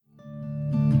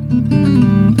Welcome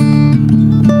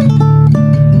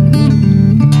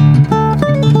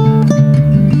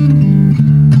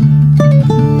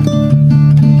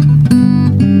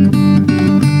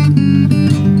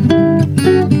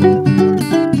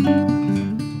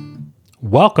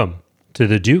to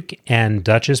the Duke and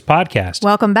Duchess podcast.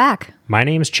 Welcome back. My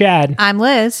name is Chad. I'm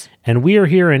Liz. And we are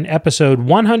here in episode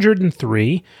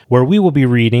 103, where we will be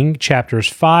reading chapters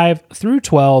 5 through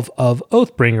 12 of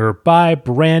Oathbringer by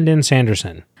Brandon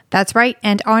Sanderson. That's right.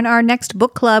 And on our next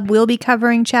book club, we'll be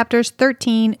covering chapters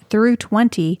 13 through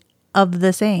 20 of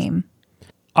the same.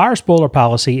 Our spoiler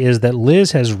policy is that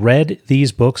Liz has read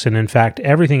these books and, in fact,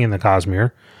 everything in the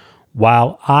Cosmere,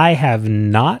 while I have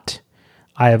not.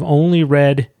 I have only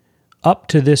read up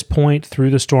to this point through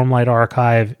the Stormlight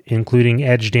Archive, including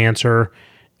Edge Dancer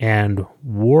and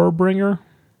Warbringer.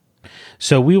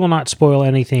 So we will not spoil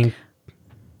anything.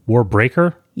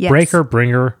 Warbreaker? Yes. Breaker,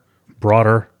 bringer,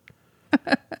 broader.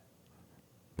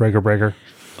 Breaker.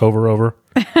 Over.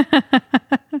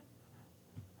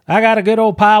 I got a good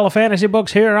old pile of fantasy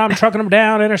books here. I'm trucking them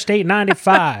down Interstate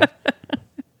 95.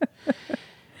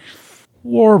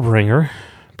 Warbringer.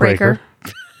 Breaker.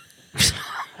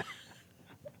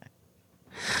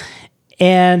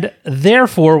 And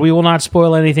therefore, we will not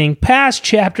spoil anything past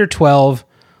chapter 12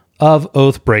 of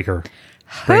Oathbringer.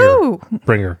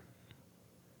 Bringer.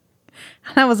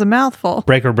 That was a mouthful.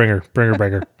 Bringer.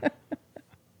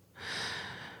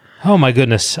 Oh my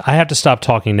goodness. I have to stop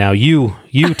talking now. You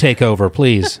take over,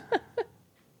 please.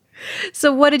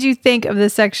 So what did you think of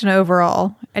this section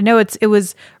overall? I know it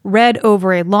was read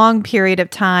over a long period of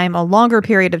time, a longer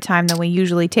period of time than we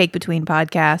usually take between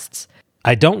podcasts.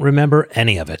 I don't remember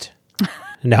any of it.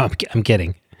 No, I'm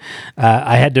kidding.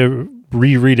 I had to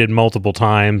reread it multiple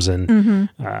times,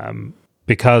 and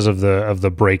because of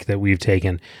the break that we've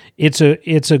taken, it's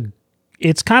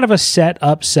kind of a set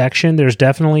up section. There's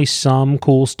definitely some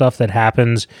cool stuff that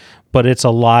happens, but it's a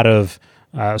lot of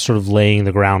sort of laying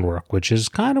the groundwork, which is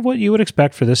kind of what you would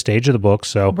expect for this stage of the book.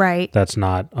 So right. That's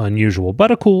not unusual,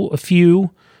 but a few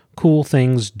cool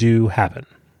things do happen.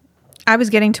 I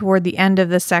was getting toward the end of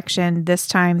the section this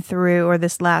time through, or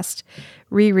this last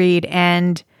reread,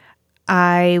 and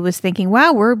I was thinking,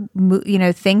 wow,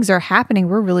 things are happening.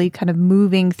 We're really kind of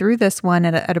moving through this one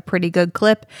at a pretty good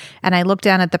clip. And I looked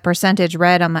down at the percentage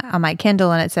read on my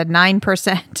Kindle, and it said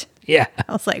 9%. Yeah.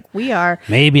 I was like, we are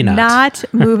maybe not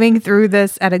moving through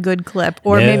this at a good clip.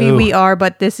 Or maybe we are,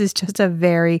 but this is just a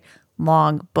very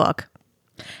long book.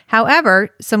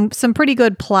 However, some pretty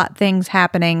good plot things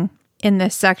happening in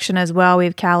this section as well. We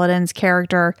have Kaladin's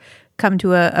character come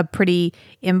to a pretty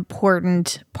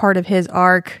important part of his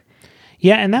arc.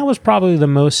 Yeah, and that was probably the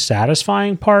most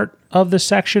satisfying part of the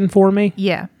section for me.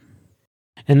 Yeah.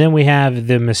 And then we have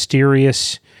the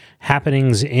mysterious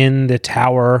happenings in the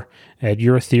tower at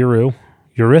Urithiru.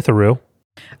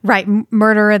 Right,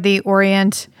 Murder at the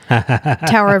Orient,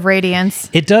 Tower of Radiance.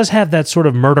 It does have that sort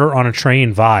of murder on a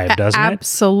train vibe, doesn't it?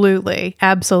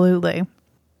 Absolutely.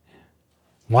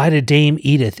 Why did Dame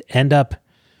Edith end up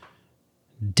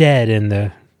dead in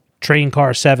the train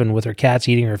car 7 with her cats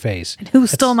eating her face? And who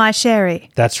stole my sherry?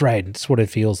 That's right. That's what it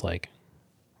feels like.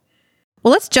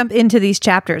 Well, let's jump into these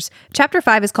chapters. Chapter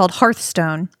 5 is called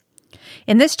Hearthstone.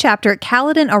 In this chapter,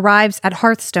 Kaladin arrives at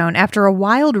Hearthstone after a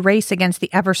wild race against the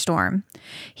Everstorm.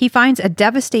 He finds a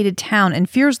devastated town and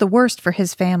fears the worst for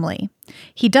his family.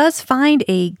 He does find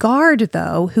a guard,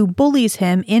 though, who bullies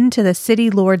him into the city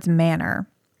lord's manor.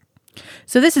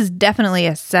 So this is definitely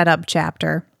a setup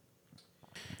chapter.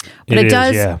 But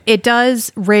it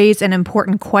does raise an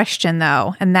important question,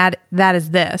 though, and that is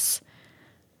this.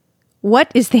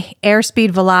 What is the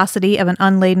airspeed velocity of an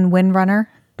unladen windrunner?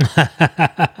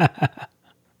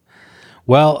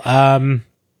 Well, I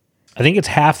think it's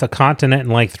half the continent in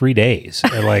like 3 days.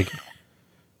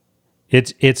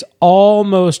 It's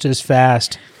almost as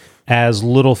fast as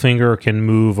Littlefinger can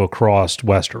move across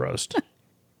Westeros.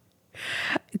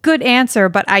 Good answer,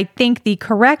 but I think the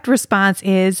correct response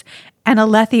is an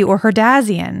Alethi or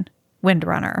Herdazian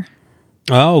windrunner.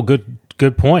 Oh,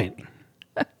 good point.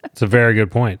 It's a very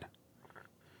good point.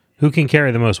 Who can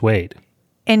carry the most weight?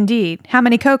 Indeed. How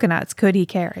many coconuts could he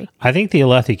carry? I think the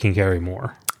Alethi can carry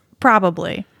more.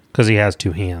 Probably. Because he has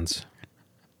 2 hands.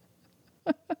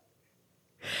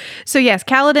 So yes,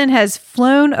 Kaladin has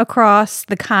flown across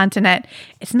the continent.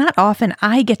 It's not often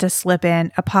I get to slip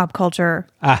in a pop culture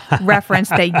reference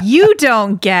that you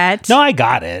don't get. No, I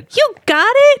got it. You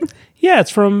got it? Yeah,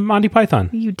 it's from Monty Python.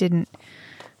 You didn't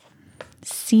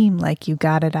seem like you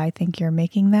got it. I think you're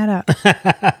making that up.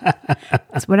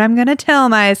 That's what I'm going to tell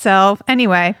myself.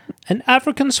 Anyway. An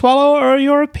African swallow or a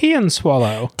European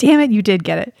swallow? Damn it, you did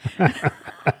get it.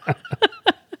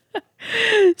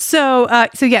 So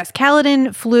yes,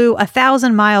 Kaladin flew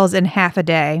 1,000 miles in half a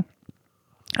day.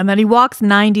 And then he walks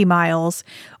 90 miles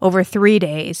over 3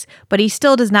 days, but he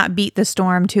still does not beat the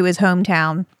storm to his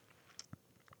hometown.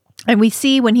 And we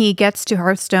see when he gets to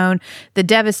Hearthstone, the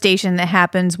devastation that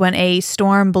happens when a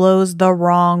storm blows the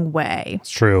wrong way. It's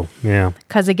true, yeah.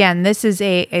 Because again, this is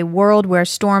a world where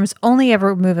storms only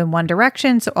ever move in one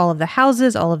direction. So all of the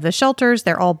houses, all of the shelters,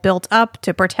 they're all built up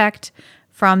to protect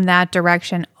from that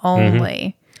direction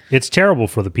only. Mm-hmm. It's terrible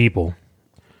for the people.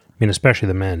 I mean, especially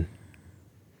the men.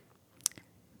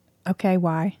 Okay,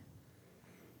 why?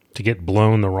 To get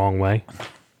blown the wrong way.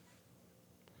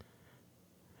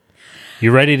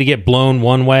 You ready to get blown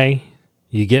one way?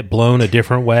 You get blown a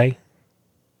different way?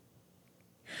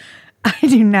 I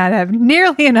do not have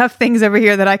nearly enough things over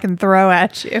here that I can throw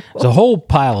at you. There's a whole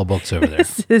pile of books over there.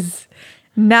 This is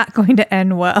not going to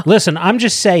end well. Listen, I'm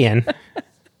just saying,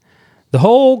 the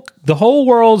whole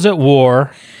world's at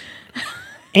war.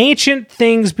 Ancient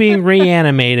things being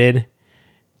reanimated.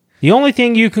 The only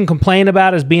thing you can complain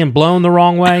about is being blown the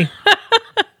wrong way.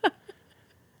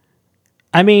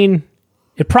 I mean,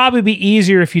 it'd probably be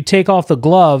easier if you take off the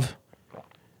glove.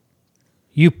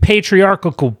 You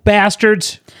patriarchal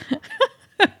bastards.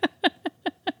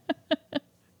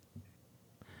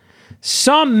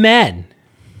 Some men.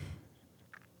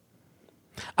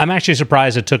 I'm actually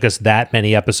surprised it took us that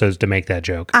many episodes to make that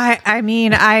joke. I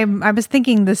mean, I was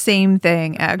thinking the same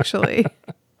thing, actually.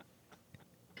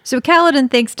 So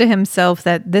Kaladin thinks to himself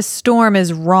that this storm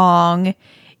is wrong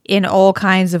in all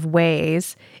kinds of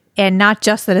ways, and not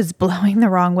just that it's blowing the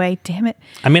wrong way. Damn it!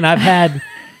 I mean, I've had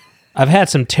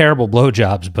some terrible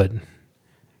blowjobs, but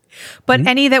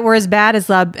any that were as bad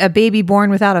as a baby born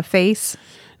without a face.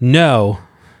 No.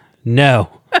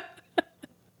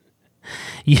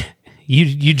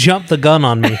 You jumped the gun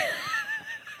on me.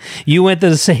 You went to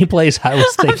the same place I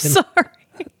was thinking. I'm sorry.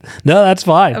 No, that's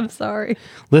fine. I'm sorry.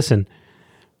 Listen.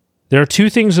 There are two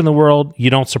things in the world you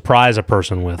don't surprise a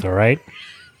person with, all right?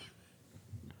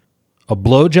 A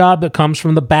blowjob that comes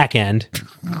from the back end.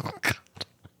 Oh, God.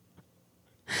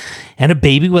 And a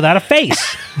baby without a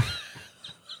face.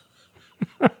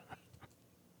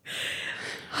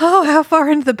 Oh, how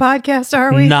far into the podcast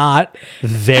are we? Not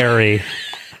very.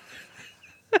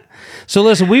 So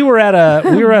listen, we were at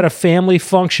a family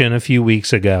function a few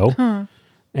weeks ago,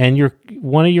 and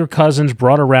one of your cousins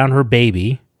brought around her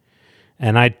baby.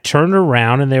 And I turned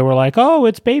around and they were like, "Oh,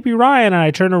 it's baby Ryan." And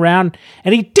I turned around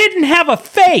and he didn't have a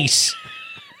face.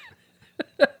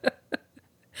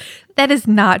 That is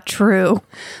not true.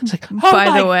 It's like, oh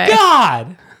by the way,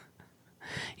 God.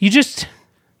 You just...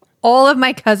 All of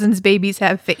my cousins' babies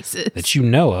have faces. That you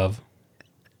know of.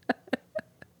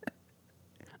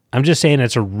 I'm just saying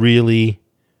it's a really,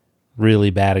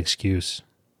 really bad excuse.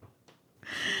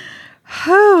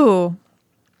 Who?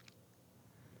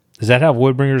 Is that how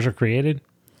Woodbringers are created?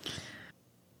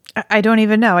 I don't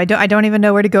even know. I don't even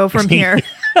know where to go from here.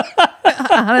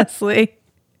 Honestly.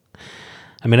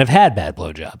 I mean, I've had bad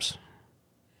blowjobs.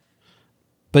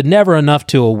 But never enough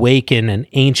to awaken an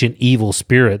ancient evil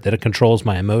spirit that controls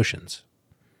my emotions.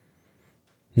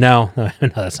 No,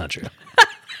 that's not true.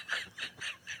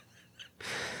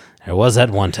 There was that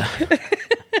one time.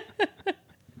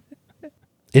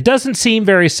 It doesn't seem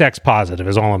very sex positive,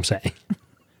 is all I'm saying.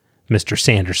 Mr.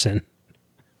 Sanderson.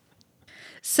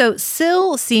 So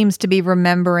Syl seems to be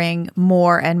remembering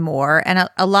more and more. And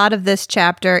a lot of this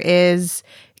chapter is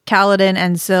Kaladin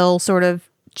and Syl sort of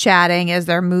chatting as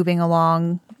they're moving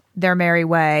along their merry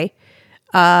way.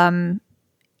 And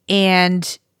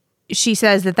she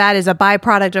says that is a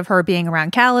byproduct of her being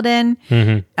around Kaladin.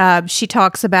 Mm-hmm. She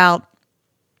talks about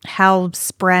how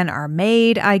spren are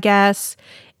made, I guess.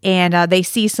 And they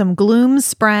see some gloom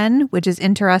spren, which is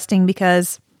interesting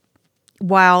because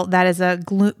while that is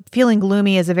feeling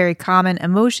gloomy is a very common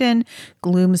emotion,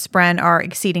 gloom spren are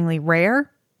exceedingly rare.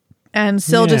 And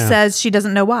Syl just says she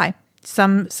doesn't know why.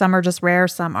 Some are just rare,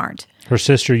 some aren't. Her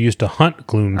sister used to hunt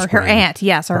gloom spren. Or her aunt,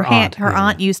 yes. Her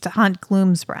aunt used to hunt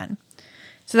gloom spren.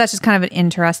 So that's just kind of an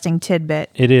interesting tidbit.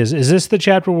 It is. Is this the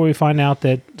chapter where we find out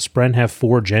that spren have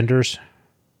 4 genders?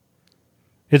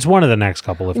 It's one of the next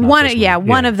couple, if not one. This yeah, one.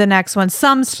 One of the next ones.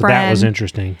 Some spren so that was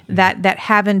interesting. That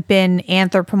haven't been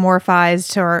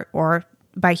anthropomorphized or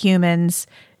by humans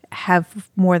have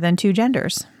more than 2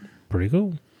 genders. Pretty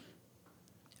cool.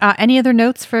 Any other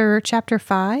notes for chapter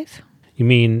 5? You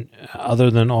mean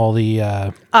other than all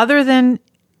the... Other than...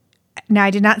 No,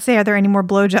 I did not say are there any more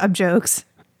blowjob jokes.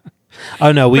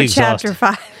 Oh, no, we exhausted. Chapter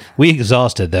 5. We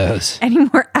exhausted those. Any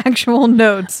more actual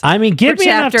notes? I mean, give me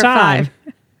enough time.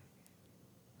 5.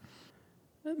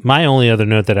 My only other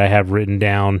note that I have written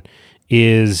down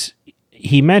is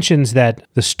he mentions that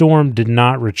the storm did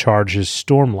not recharge his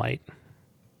stormlight.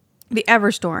 The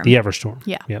Everstorm. The Everstorm.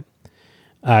 Yeah. Yep.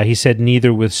 He said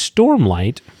neither with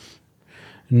stormlight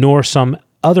nor some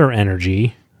other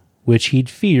energy which he'd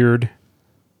feared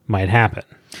might happen.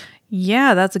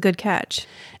 Yeah, that's a good catch.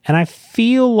 And I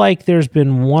feel like there's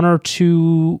been one or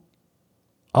two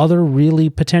other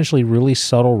potentially really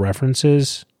subtle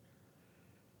references,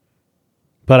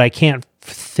 but I can't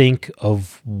think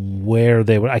of where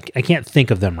they would. I can't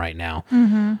think of them right now.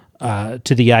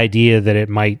 To the idea that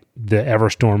the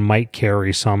Everstorm might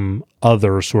carry some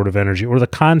other sort of energy, or the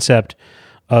concept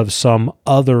of some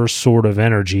other sort of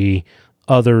energy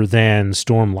other than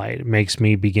stormlight. It makes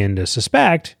me begin to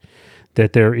suspect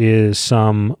that there is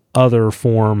some other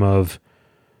form of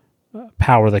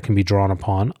power that can be drawn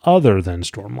upon other than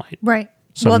stormlight. Right.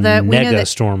 Some mega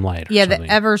stormlight. Yeah, the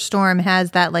Everstorm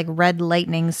has that like red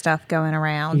lightning stuff going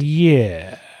around.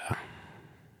 Yeah.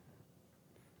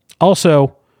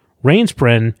 Also,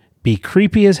 Rainspren be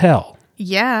creepy as hell.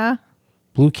 Yeah.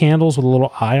 Blue candles with a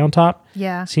little eye on top.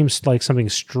 Yeah. Seems like something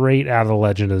straight out of The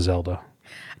Legend of Zelda.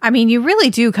 I mean, you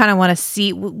really do kind of want to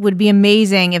see, would be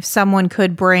amazing if someone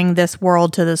could bring this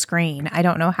world to the screen. I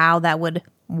don't know how that would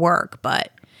work,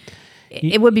 but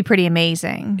it would be pretty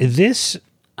amazing. This,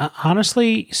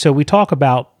 honestly, so we talk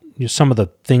about some of the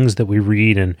things that we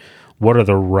read and what are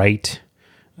the right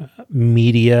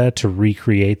media to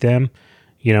recreate them,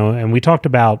 and we talked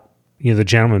about, The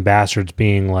Gentleman Bastards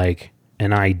being like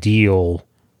an ideal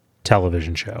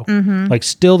television show. Like,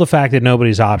 still the fact that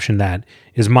nobody's optioned that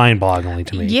is mind-boggling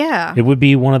to me. Yeah. It would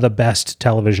be one of the best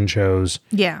television shows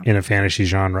in a fantasy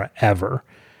genre ever.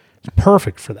 It's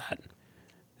perfect for that.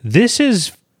 This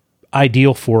is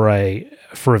ideal for a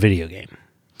video game.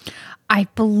 I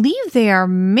believe they are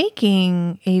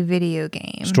making a video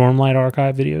game. Stormlight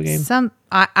Archive video game?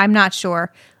 I'm not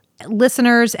sure.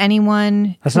 Listeners,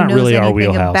 anyone That's who not knows really our anything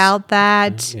wheelhouse. about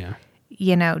that,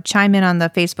 Yeah. Chime in on the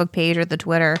Facebook page or the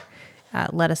Twitter.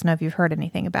 Let us know if you've heard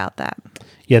anything about that.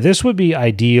 Yeah, this would be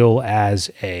ideal as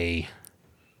a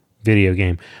video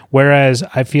game. Whereas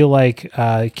I feel like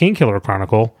King Killer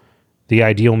Chronicle, the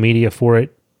ideal media for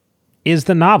it is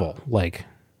the novel. Like,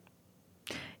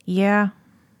 yeah.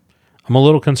 I'm a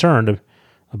little concerned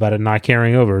about it not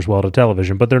carrying over as well to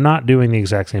television, but they're not doing the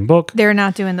exact same book. They're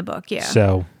not doing the book, yeah.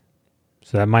 So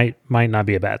that might not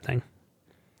be a bad thing.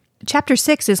 Chapter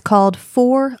 6 is called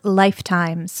 4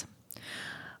 Lifetimes.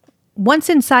 Once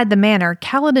inside the manor,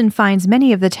 Kaladin finds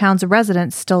many of the town's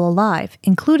residents still alive,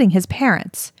 including his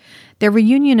parents. Their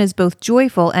reunion is both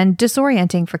joyful and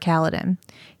disorienting for Kaladin.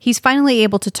 He's finally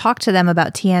able to talk to them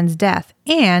about Tien's death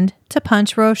and to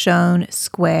punch Roshon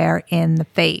square in the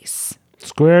face.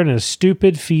 Square in his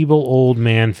stupid, feeble old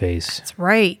man face. That's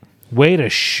right. Way to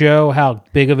show how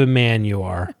big of a man you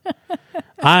are.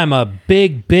 I'm a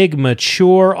big, big,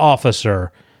 mature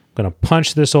officer. I'm going to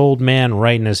punch this old man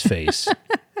right in his face.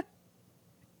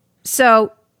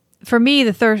 So, for me,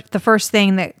 the first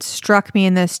thing that struck me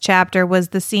in this chapter was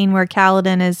the scene where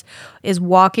Kaladin is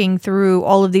walking through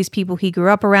all of these people he grew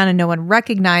up around and no one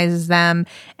recognizes them,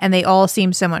 and they all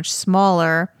seem so much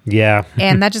smaller. Yeah.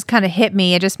 And that just kind of hit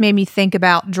me. It just made me think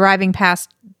about driving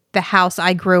past the house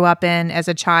I grew up in as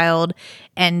a child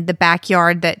and the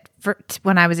backyard that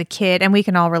when I was a kid, and we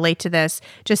can all relate to this,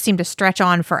 just seemed to stretch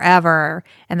on forever.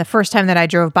 And the first time that I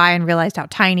drove by and realized how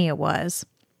tiny it was.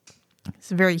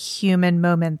 It's a very human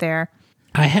moment there.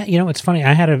 It's funny.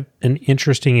 I had an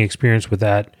interesting experience with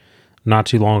that not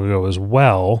too long ago as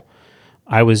well.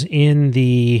 I was in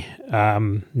the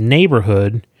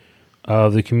neighborhood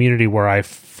of the community where I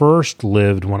first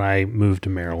lived when I moved to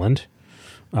Maryland,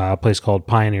 a place called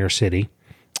Pioneer City,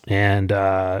 and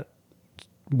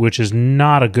which is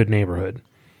not a good neighborhood.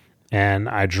 And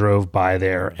I drove by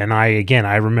there, and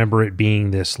I remember it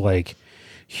being this like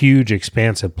huge,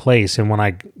 expansive place. And when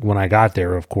I got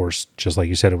there, of course, just like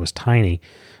you said, it was tiny.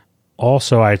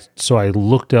 Also, I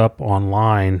looked up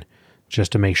online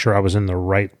just to make sure I was in the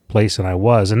right place, and I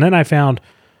was. And then I found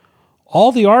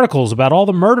all the articles about all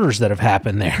the murders that have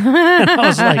happened there. And I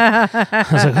was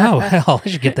like, oh hell, I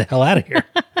should get the hell out of here.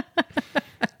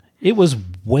 It was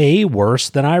way worse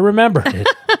than I remembered it.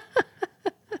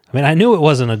 I mean, I knew it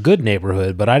wasn't a good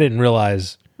neighborhood, but I didn't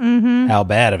realize how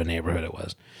bad of a neighborhood it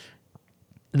was.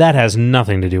 That has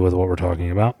nothing to do with what we're talking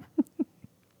about.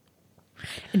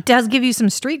 It does give you some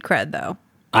street cred, though.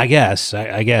 I guess.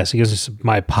 It gives us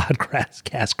my podcast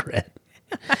cred.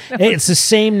 Hey, it's the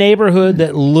same neighborhood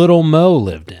that Little Mo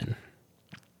lived in.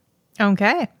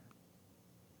 Okay.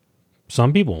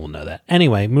 Some people will know that.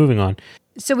 Anyway, moving on.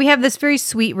 So we have this very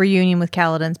sweet reunion with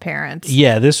Kaladin's parents.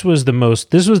 Yeah, this was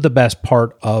the best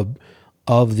part of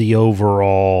the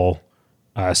overall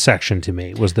section to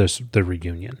me was the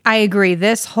reunion. I agree.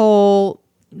 This whole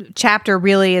chapter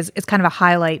really is kind of a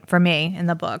highlight for me in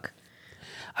the book.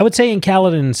 I would say in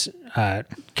Kaladin's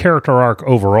character arc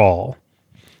overall.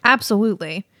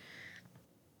 Absolutely.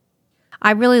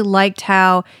 I really liked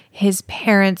how his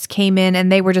parents came in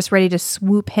and they were just ready to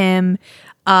swoop him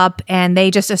up, and they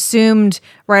just assumed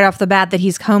right off the bat that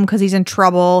he's home because he's in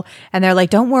trouble. And they're like,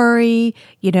 don't worry,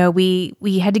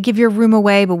 we had to give your room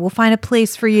away, but we'll find a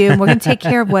place for you and we're going to take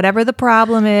care of whatever the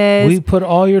problem is. We put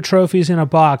all your trophies in a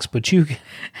box, but you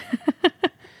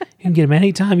can get them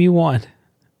anytime you want.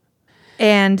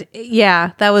 And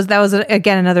yeah, that was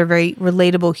again another very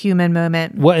relatable human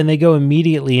moment. Well, and they go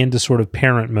immediately into sort of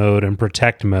parent mode and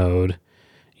protect mode,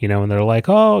 and they're like,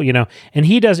 oh, and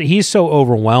he's so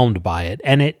overwhelmed by it.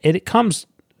 And it comes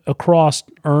across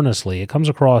earnestly.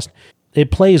 It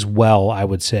plays well, I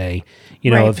would say,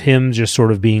 right. Of him just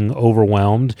sort of being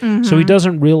overwhelmed. Mm-hmm. So he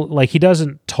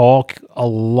doesn't talk a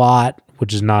lot,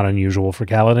 which is not unusual for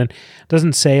Kaladin.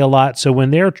 Doesn't say a lot. So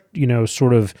when they're,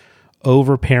 sort of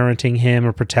over-parenting him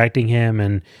or protecting him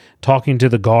and talking to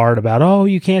the guard about, oh,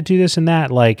 you can't do this and that,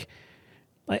 like,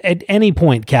 at any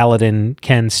point, Kaladin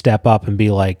can step up and be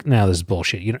like, no, this is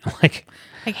bullshit. Like,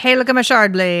 hey, look at my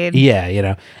shard blade.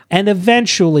 Yeah, and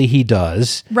eventually he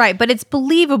does. Right, but it's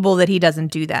believable that he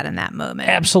doesn't do that in that moment.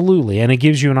 Absolutely, and it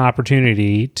gives you an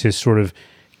opportunity to sort of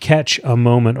catch a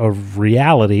moment of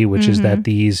reality, which is that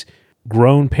these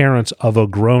grown parents of a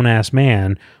grown-ass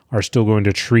man are still going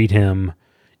to treat him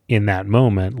in that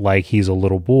moment like he's a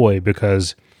little boy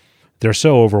because they're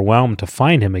so overwhelmed to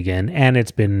find him again, and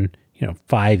it's been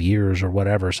 5 years or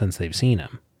whatever since they've seen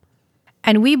him.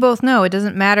 And we both know it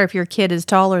doesn't matter if your kid is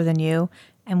taller than you,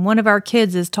 and one of our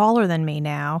kids is taller than me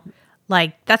now.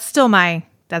 Like, that's still my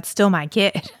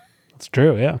kid. That's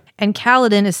true, yeah. And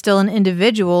Kaladin is still an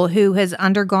individual who has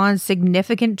undergone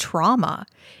significant trauma.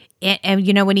 And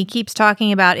when he keeps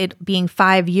talking about it being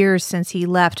 5 years since he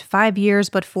left, 5 years,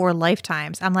 but 4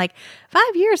 lifetimes. I'm like,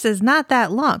 5 years is not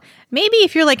that long. Maybe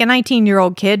if you're like a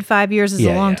 19-year-old kid, 5 years is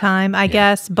a long time, I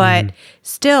guess. But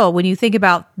still, when you think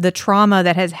about the trauma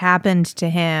that has happened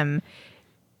to him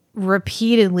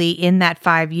repeatedly in that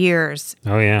 5 years,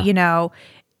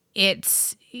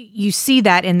 you see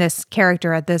that in this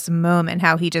character at this moment,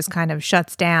 how he just kind of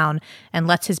shuts down and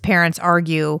lets his parents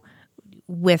argue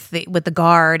with the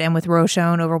guard and with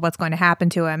Roshon over what's going to happen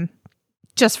to him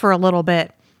just for a little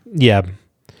bit. Yeah,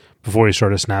 before he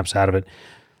sort of snaps out of it.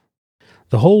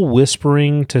 The whole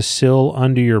whispering to Syl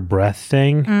under your breath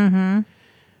thing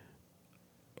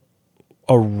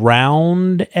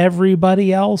around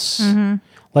everybody else.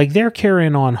 Like, they're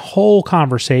carrying on whole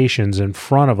conversations in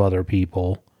front of other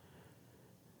people.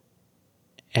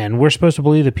 And we're supposed to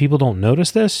believe that people don't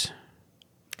notice this?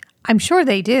 I'm sure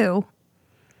they do.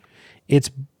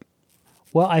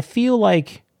 I feel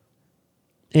like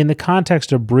in the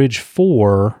context of Bridge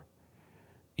 4,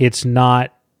 it's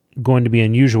not going to be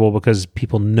unusual because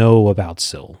people know about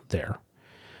Syl there.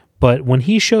 But when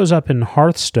he shows up in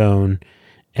Hearthstone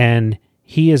and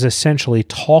he is essentially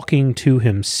talking to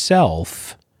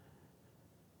himself,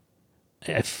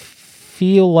 I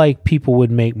feel like people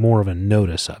would make more of a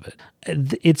notice of it.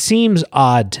 It seems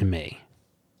odd to me.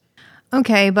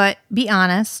 Okay, but be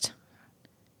honest.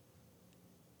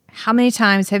 How many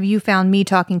times have you found me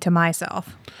talking to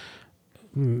myself?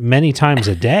 Many times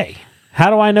a day. How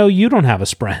do I know you don't have a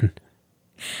spren?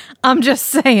 I'm just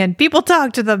saying, people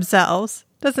talk to themselves.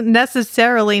 Doesn't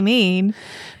necessarily mean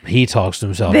he talks to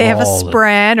himself. They have a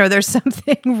spren or there's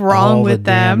something wrong with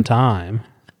them. Damn time.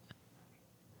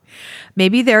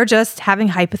 Maybe they're just having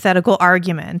hypothetical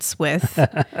arguments with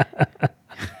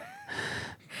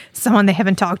someone they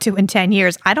haven't talked to in 10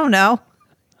 years. I don't know.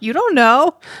 You don't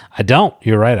know. I don't.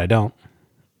 You're right. I don't.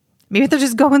 Maybe they're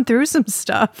just going through some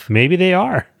stuff. Maybe they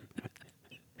are.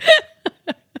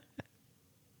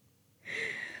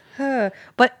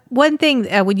 But one thing,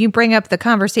 when you bring up the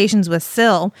conversations with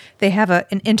Syl, they have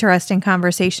an interesting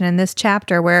conversation in this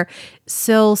chapter where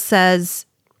Syl says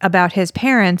about his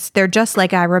parents, they're just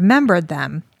like I remembered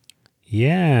them.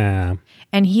 Yeah.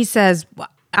 And he says,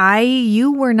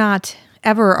 you were not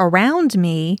ever around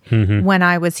me when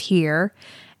I was here.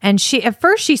 And at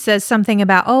first she says something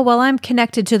about, oh, well, I'm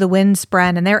connected to the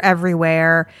Windspren and they're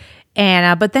everywhere.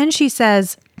 And but then she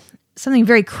says something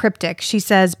very cryptic. She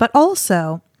says, but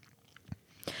also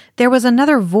there was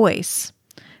another voice,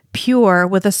 pure,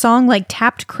 with a song like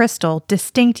tapped crystal,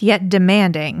 distinct yet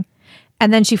demanding.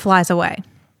 And then she flies away.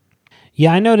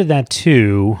 Yeah, I noted that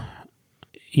too.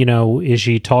 Is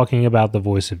she talking about the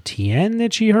voice of Tien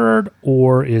that she heard,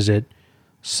 or is it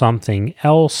something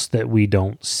else that we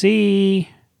don't see?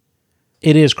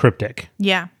 It is cryptic.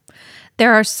 Yeah.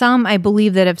 There are some, I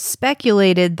believe, that have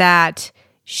speculated that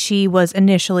she was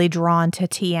initially drawn to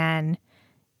Tien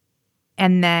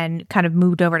and then kind of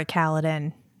moved over to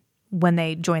Kaladin when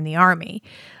they joined the army.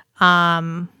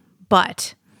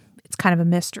 But it's kind of a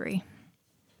mystery.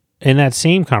 In that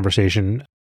same conversation,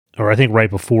 or I think right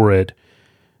before it,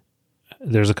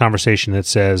 there's a conversation that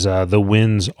says, the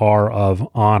winds are of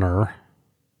honor.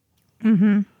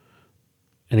 Mm-hmm.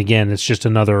 And again, it's just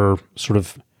another sort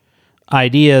of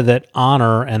idea that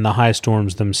honor and the high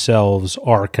storms themselves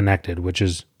are connected, which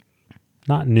is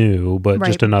not new, but Right.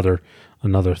 just another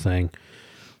thing.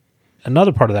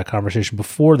 Another part of that conversation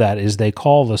before that is they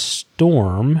call the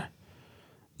storm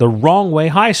the wrong way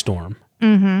high storm.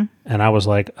 Mm-hmm. And I was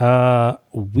like,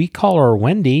 we call her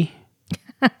Wendy.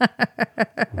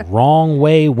 Wrong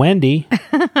way Wendy.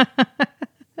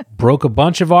 Broke a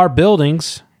bunch of our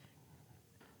buildings.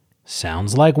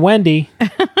 Sounds like Wendy.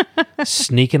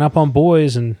 Sneaking up on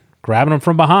boys and grabbing them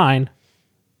from behind.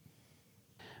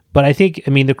 But I think,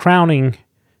 the crowning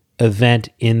event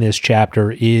in this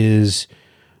chapter is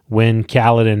when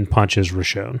Kaladin punches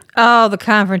Roshon. Oh, the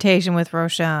confrontation with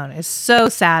Roshon is so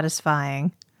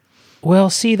satisfying. Well,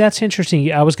 see, that's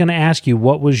interesting. I was going to ask you,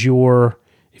 what was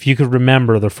if you could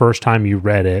remember the first time you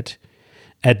read it,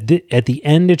 at the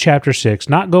end of chapter 6,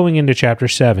 not going into chapter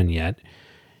 7 yet,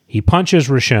 he punches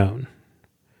Roshon.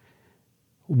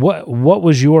 What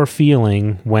was your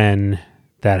feeling when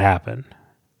that happened?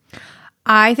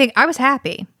 I think I was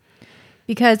happy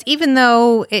because even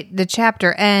though the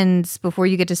chapter ends before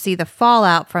you get to see the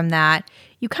fallout from that,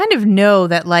 you kind of know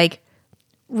that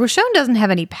Roshon doesn't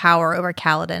have any power over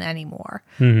Kaladin anymore.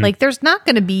 Mm-hmm. There's not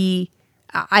going to be,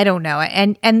 I don't know,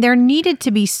 and there needed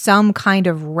to be some kind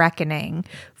of reckoning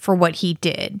for what he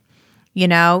did. You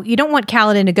don't want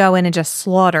Kaladin to go in and just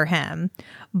slaughter him,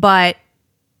 but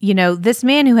this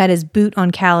man who had his boot on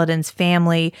Kaladin's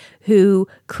family, who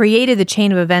created the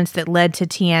chain of events that led to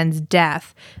Tien's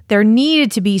death, there needed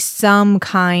to be some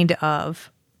kind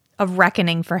of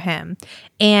reckoning for him.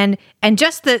 And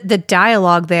just the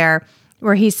dialogue there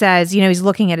where he says, he's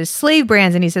looking at his slave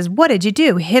brands and he says, "What did you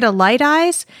do? Hit a light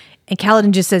eyes?" And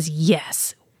Kaladin just says,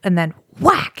 "Yes." And then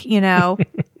whack,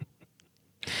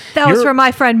 That was for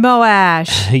my friend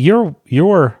Moash.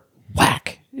 Your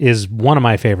whack is one of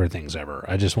my favorite things ever.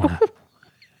 I just want to...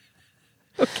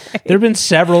 Okay. There have been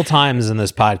several times in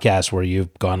this podcast where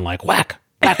you've gone like, whack,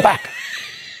 whack, whack.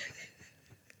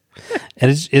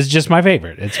 And it's just my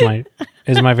favorite. It's my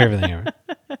favorite thing ever.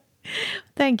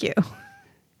 Thank you.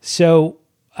 So,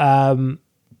 when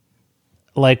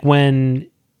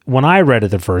I read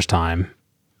it the first time,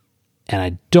 and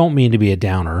I don't mean to be a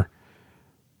downer,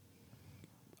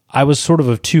 I was sort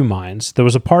of two minds. There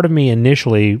was a part of me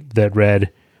initially that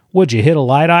read, "Would you hit a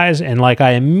light eyes?" And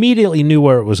I immediately knew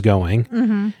where it was going.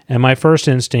 Mm-hmm. And my first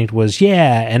instinct was,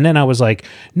 yeah. And then I was like,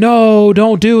 no,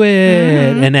 don't do it.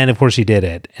 Mm-hmm. And then of course he did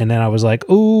it. And then I was like,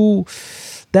 ooh,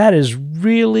 that is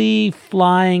really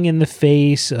flying in the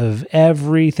face of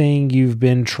everything you've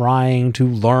been trying to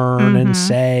learn and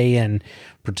say and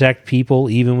protect people,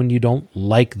 even when you don't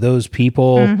like those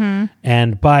people. Mm-hmm.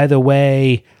 And by the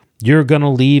way, you're going to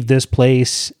leave this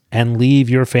place and leave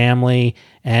your family,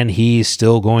 and he's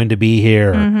still going to be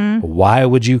here. Mm-hmm. Why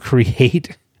would you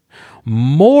create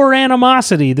more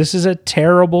animosity? This is a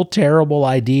terrible, terrible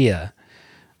idea.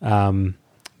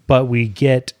 But we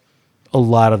get a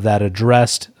lot of that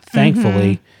addressed,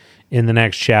 thankfully, in the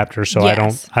next chapter. So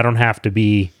yes. I don't have to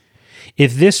be...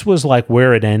 If this was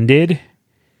where it ended...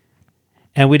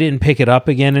 and we didn't pick it up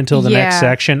again until the next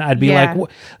section, I'd be like,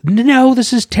 no,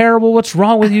 this is terrible. What's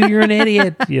wrong with you? You're an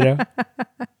idiot,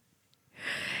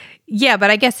 Yeah, but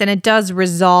I guess, and it does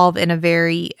resolve in a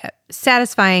very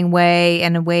satisfying way,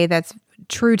 and a way that's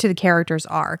true to the character's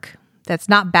arc. That's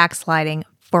not backsliding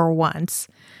for once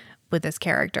with this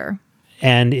character.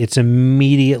 And it's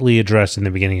immediately addressed in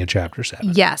the beginning of chapter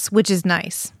 7. Yes, which is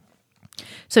nice.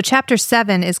 So chapter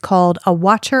 7 is called A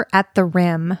Watcher at the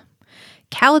Rim.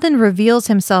 Kaladin reveals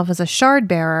himself as a shard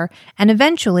bearer and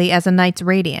eventually as a Knights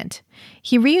Radiant.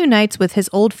 He reunites with his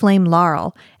old flame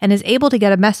Laurel and is able to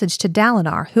get a message to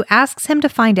Dalinar, who asks him to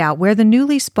find out where the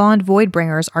newly spawned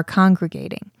Voidbringers are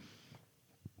congregating.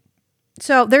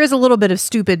 So there is a little bit of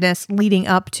stupidness leading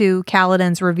up to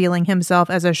Kaladin's revealing himself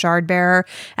as a shard bearer,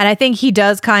 and I think he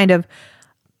does kind of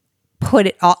put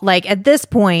it all, at this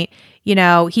point,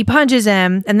 he punches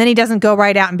him and then he doesn't go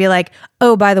right out and be like,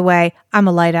 "Oh, by the way, I'm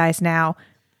a Light Eyes now,"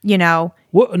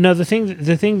 Well, no, the thing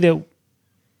that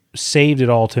saved it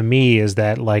all to me is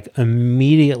that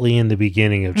immediately in the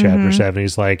beginning of chapter 7,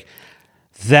 he's like,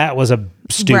 that was a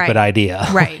stupid idea.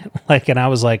 Right. Like, and I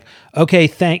was like, okay,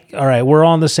 all right, we're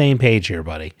on the same page here,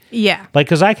 buddy. Yeah. Like,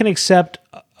 because I can accept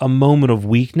a moment of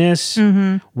weakness.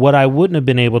 What I wouldn't have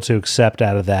been able to accept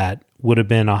out of that would have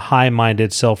been a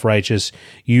high-minded, self-righteous,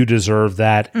 you deserve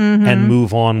that, and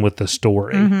move on with the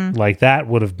story. Like, that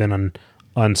would have been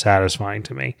unsatisfying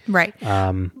to me. Right.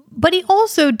 But he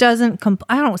also doesn't,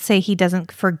 I don't say he doesn't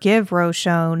forgive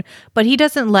Roshon, but he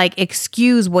doesn't like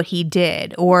excuse what he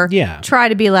did or try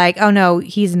to be like, oh no,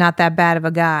 he's not that bad of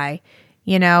a guy.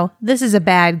 You know, this is a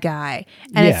bad guy.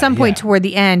 And at some point toward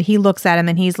the end, he looks at him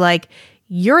and he's like,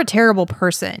 you're a terrible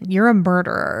person. You're a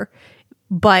murderer,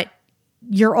 but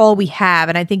you're all we have.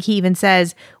 And I think he even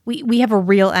says, we have a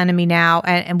real enemy now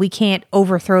and we can't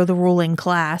overthrow the ruling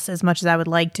class as much as I would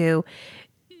like to.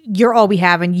 You're all we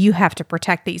have, and you have to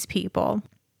protect these people.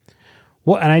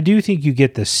 Well, and I do think you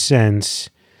get the sense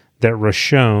that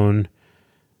Roshon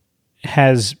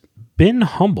has been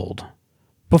humbled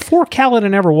before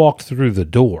Kaladin ever walked through the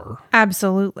door.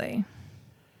 Absolutely.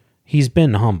 He's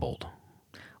been humbled.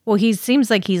 Well, he seems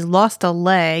like he's lost a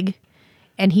leg,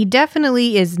 and he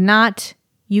definitely is not,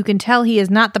 you can tell he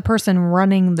is not the person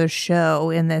running the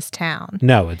show in this town.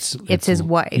 No, it's his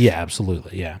wife. Yeah,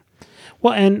 absolutely, yeah.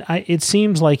 Well, and it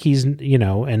seems like he's, you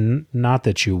know, and not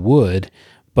that you would,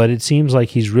 but it seems like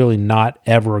he's really not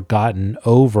ever gotten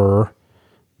over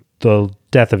the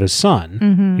death of his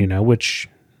son, you know, which,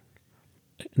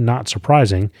 not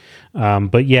surprising.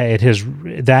 But yeah, it has,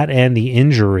 that and the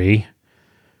injury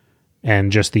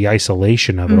and just the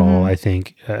isolation of it all, I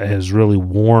think, has really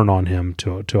worn on him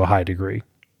to a high degree.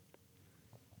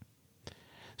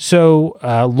 So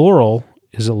Laurel,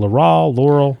 is it Laurel?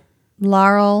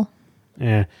 Laurel.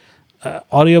 Yeah.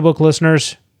 Audiobook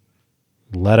listeners,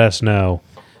 let us know.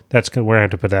 That's good. We're going to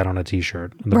have to put that on a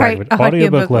t-shirt. On the back of it.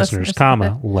 Audiobook listeners,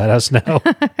 comma, let us know.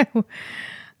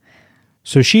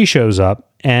 So she shows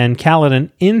up, and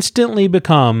Kaladin instantly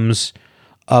becomes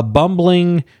a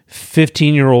bumbling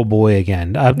 15-year-old boy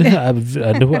again. I've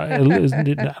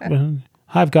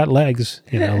got legs,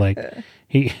 you know, like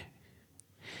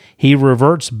he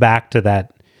reverts back to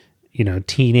that, you know,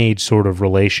 teenage sort of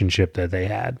relationship that they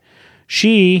had.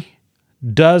 She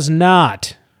does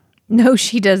not. No,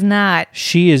 she does not.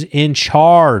 She is in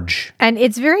charge. And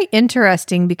it's very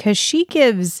interesting because she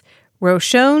gives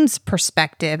Roshon's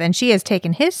perspective and she has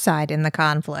taken his side in the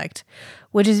conflict,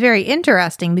 which is very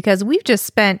interesting because we've just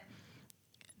spent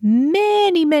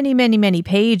many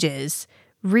pages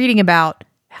reading about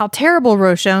how terrible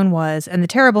Roshon was and the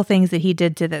terrible things that he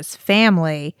did to this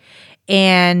family.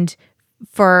 And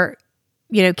for,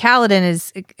 you know,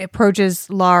 Kaladin approaches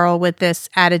Laurel with this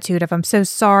attitude of, I'm so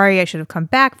sorry, I should have come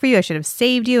back for you, I should have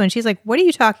saved you. And she's like, what are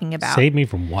you talking about? Save me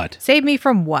from what? Save me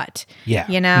from what? Yeah.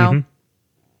 You know?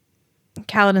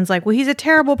 Kaladin's like, well, he's a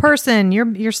terrible person.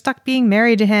 You're stuck being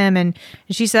married to him. And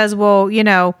she says, well, you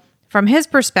know, from his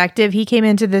perspective, he came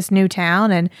into this new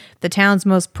town and the town's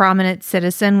most prominent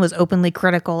citizen was openly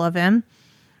critical of him,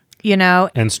 you know.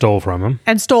 And stole from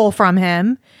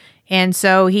him. And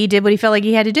so he did what he felt like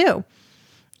he had to do.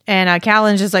 And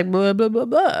Kaladin's just like, blah, blah, blah,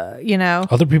 blah, you know.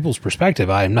 Other people's perspective,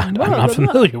 I'm not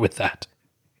familiar with that.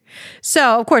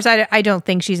 So, of course, I don't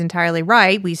think she's entirely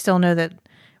right. We still know that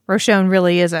Roshon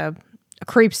really is a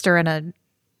creepster and a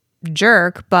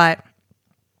jerk, but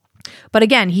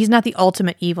again, he's not the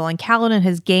ultimate evil. And Kaladin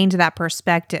has gained that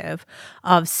perspective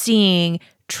of seeing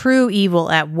true evil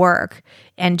at work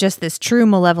and just this true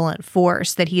malevolent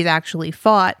force that he's actually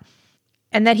fought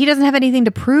and that he doesn't have anything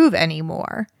to prove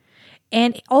anymore.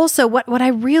 And also, what I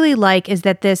really like is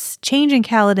that this change in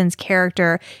Kaladin's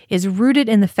character is rooted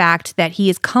in the fact that he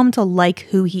has come to like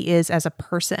who he is as a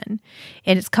person.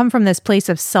 And it's come from this place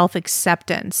of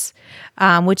self-acceptance,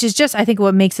 which is just, I think,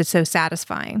 what makes it so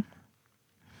satisfying.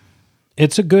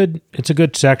 It's a good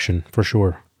section, for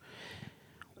sure.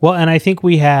 Well, and I think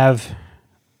we have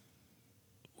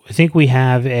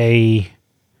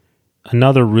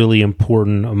another really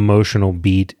important emotional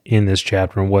beat in this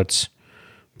chapter, and what's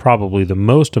probably the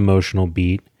most emotional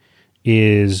beat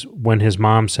is when his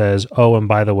mom says, oh, and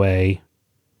by the way,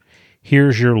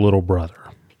 here's your little brother.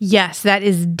 Yes, that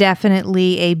is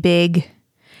definitely a big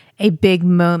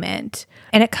moment.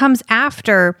 And it comes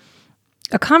after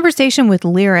a conversation with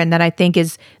Liren that I think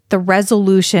is the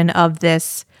resolution of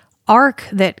this arc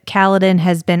that Kaladin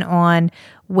has been on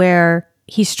where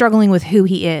he's struggling with who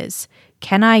he is.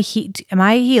 Am I a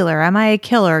healer? Am I a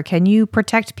killer? Can you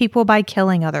protect people by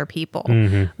killing other people?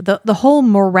 The whole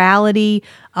morality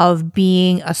of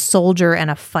being a soldier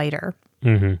and a fighter.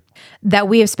 That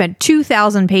we have spent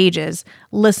 2,000 pages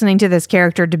listening to this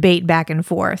character debate back and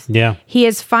forth. Yeah. He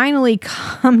has finally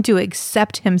come to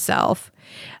accept himself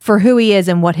for who he is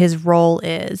and what his role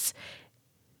is.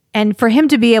 And for him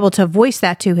to be able to voice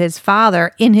that to his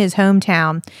father in his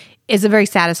hometown is a very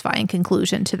satisfying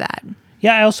conclusion to that.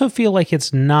 Yeah, I also feel like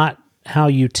it's not how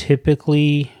you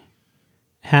typically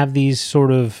have these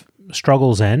sort of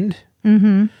struggles end.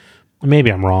 Mm-hmm.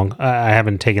 Maybe I'm wrong. I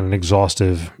haven't taken an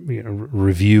exhaustive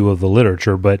review of the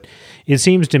literature, but it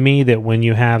seems to me that when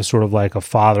you have sort of like a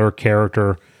father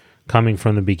character coming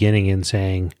from the beginning and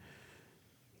saying,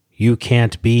 you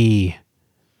can't be,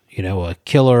 a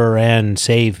killer and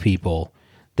save people,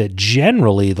 that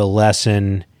generally the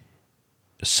lesson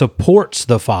supports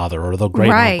the father or the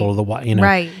great uncle or the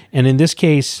Right. And in this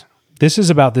case, this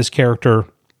is about this character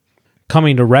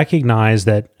coming to recognize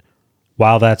that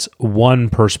while that's one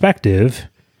perspective,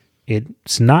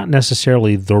 it's not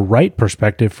necessarily the right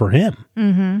perspective for him.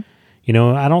 Mm-hmm.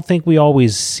 I don't think we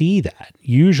always see that.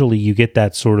 Usually you get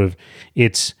that sort of,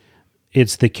 it's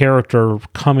the character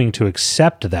coming to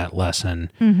accept that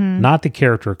lesson, not the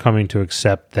character coming to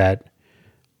accept that,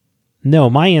 no,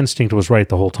 my instinct was right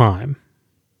the whole time.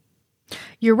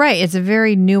 You're right. It's a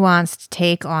very nuanced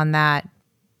take on that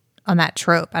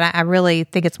trope. And I really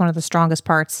think it's one of the strongest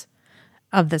parts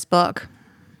of this book.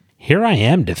 Here I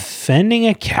am defending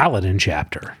a Kaladin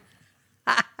chapter.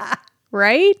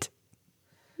 Right?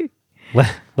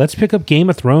 Let's pick up Game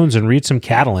of Thrones and read some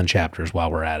Kaladin chapters while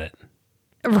we're at it.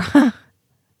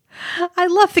 I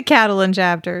love the Kaladin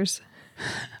chapters.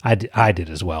 I did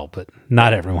as well, but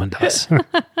not everyone does.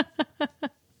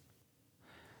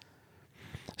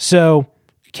 So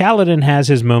Kaladin has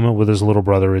his moment with his little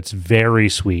brother. It's very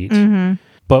sweet. Mm-hmm.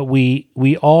 But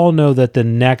we all know that the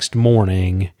next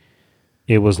morning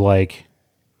it was like,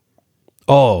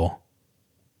 oh,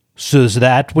 so is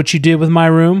that what you did with my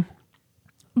room?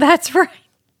 That's right.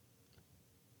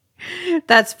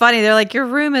 That's funny. They're like, your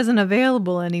room isn't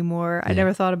available anymore. I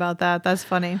never thought about that. That's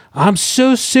funny. I'm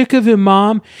so sick of him,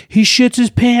 Mom. He shits his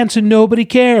pants and nobody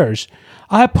cares.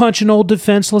 I punch an old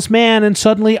defenseless man and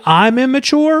suddenly I'm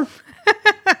immature?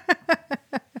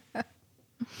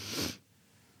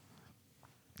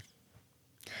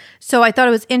 So I thought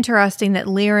it was interesting that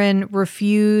Lirin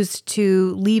refused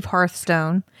to leave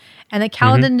Hearthstone and that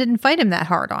Kaladin didn't fight him that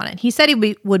hard on it. He said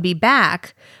he would be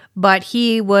back, but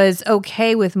he was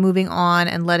okay with moving on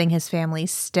and letting his family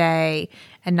stay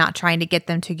and not trying to get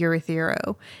them to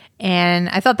Urithiru. And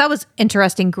I thought that was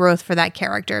interesting growth for that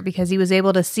character because he was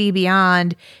able to see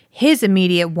beyond his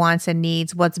immediate wants and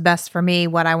needs, what's best for me,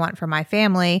 what I want for my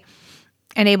family,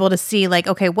 and able to see like,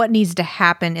 okay, what needs to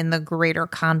happen in the greater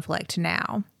conflict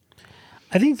now.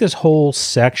 I think this whole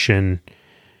section,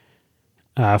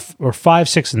 or 5,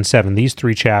 6, and 7, these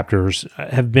 3 chapters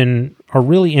are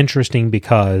really interesting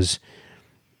because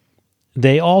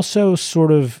they also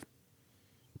sort of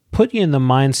put you in the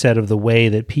mindset of the way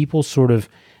that people sort of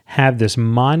have this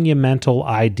monumental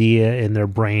idea in their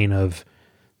brain of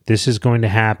this is going to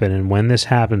happen, and when this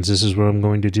happens, this is what I'm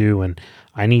going to do, and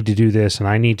I need to do this, and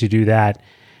I need to do that.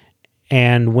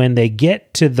 And when they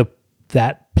get to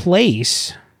that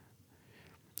place,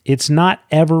 it's not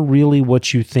ever really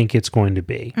what you think it's going to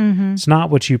be. Mm-hmm. It's not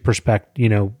what you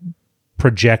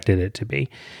projected it to be.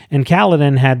 And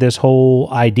Kaladin had this whole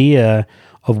idea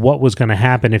of what was going to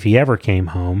happen if he ever came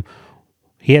home.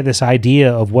 He had this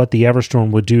idea of what the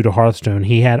Everstorm would do to Hearthstone.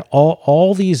 He had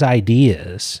all these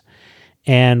ideas.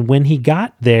 And when he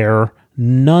got there,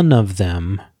 none of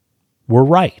them were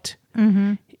right.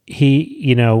 Mm-hmm.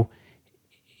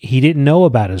 He didn't know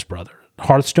about his brother.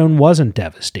 Hearthstone wasn't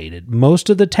devastated. Most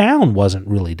of the town wasn't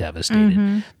really devastated.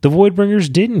 Mm-hmm. The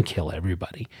Voidbringers didn't kill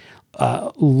everybody.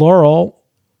 Laurel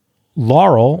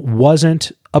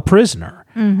wasn't a prisoner.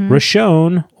 Mm-hmm.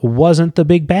 Rashon wasn't the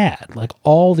big bad. Like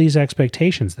all these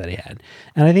expectations that he had.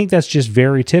 And I think that's just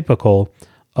very typical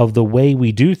of the way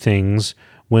we do things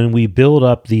when we build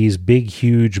up these big,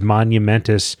 huge,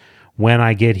 monumentous, when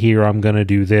I get here, I'm going to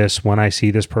do this. When I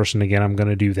see this person again, I'm going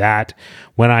to do that.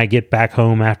 When I get back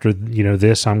home after,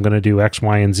 this, I'm going to do X,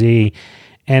 Y, and Z.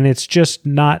 And it's just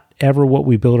not ever what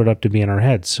we build it up to be in our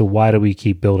heads. So why do we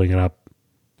keep building it up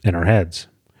in our heads?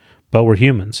 But we're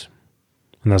humans,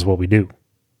 and that's what we do.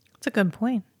 That's a good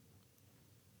point.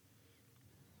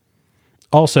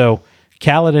 Also,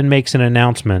 Kaladin makes an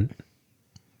announcement,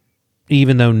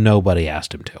 even though nobody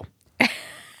asked him to.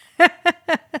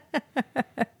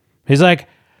 He's like,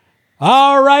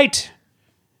 all right,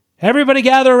 everybody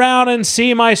gather around and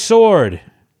see my sword.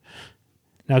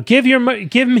 Now give me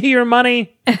your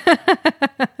money.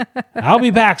 I'll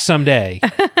be back someday.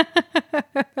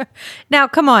 Now,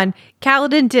 come on.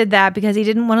 Kaladin did that because he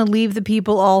didn't want to leave the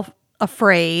people all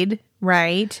afraid,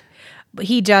 right? But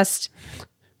he just,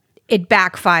 it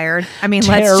backfired. I mean,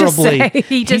 let's just say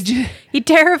he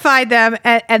terrified them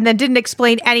and then didn't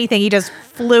explain anything. He just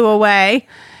flew away.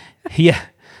 Yeah.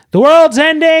 The world's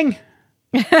ending.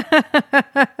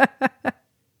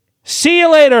 See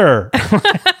you later.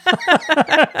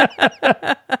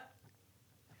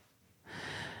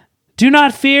 Do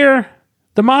not fear.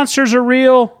 The monsters are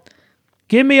real.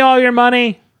 Give me all your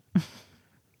money.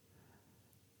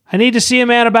 I need to see a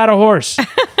man about a horse.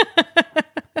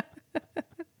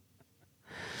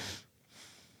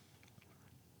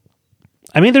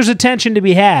 I mean, there's attention to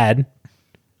be had.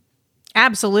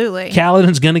 Absolutely.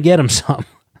 Kaladin's going to get him some.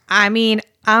 I mean,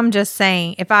 I'm just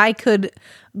saying, if I could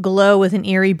glow with an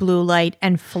eerie blue light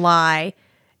and fly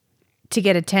to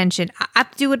get attention, I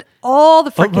have to do it all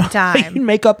the freaking time.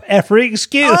 Make up every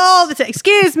excuse. All the time.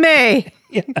 Excuse me.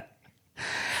 Yeah.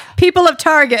 People of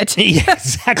Target. Yeah,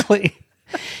 exactly.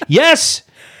 Yes,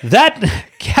 that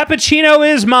cappuccino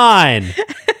is mine.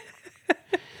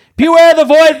 Beware the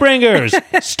Voidbringers.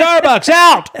 Starbucks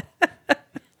out.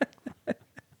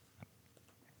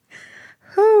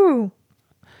 Whew.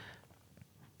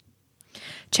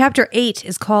 Chapter 8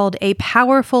 is called A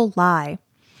Powerful Lie.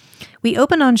 We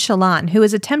open on Shallan, who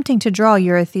is attempting to draw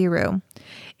Urithiru.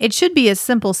 It should be a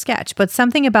simple sketch, but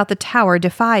something about the tower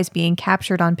defies being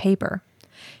captured on paper.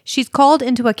 She's called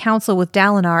into a council with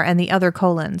Dalinar and the other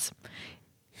Colons.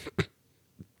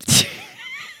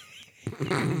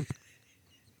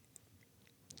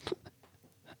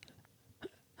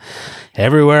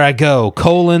 Everywhere I go,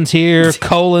 colons here,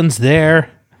 colons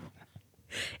there.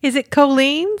 Is it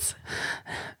Colines?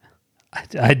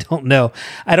 I don't know.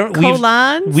 I don't.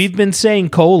 Colons? We've been saying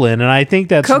colon, and I think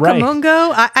that's right.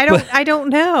 Cocamungo? I don't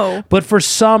know. But for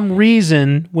some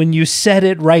reason, when you said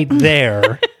it right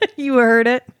there, you heard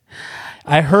it.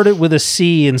 I heard it with a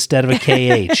C instead of a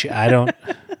KH. I don't.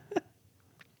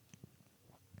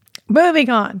 Moving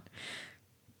on.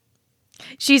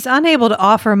 She's unable to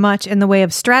offer much in the way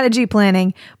of strategy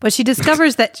planning, but she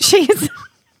discovers that she's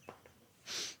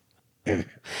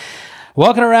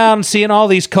walking around seeing all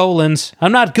these colons.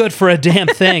 I'm not good for a damn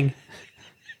thing.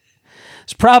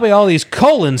 It's probably all these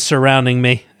colons surrounding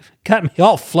me. Got me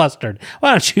all flustered.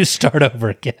 Why don't you start over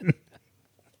again?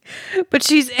 But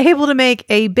she's able to make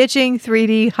a bitching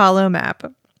 3D hollow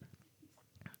map.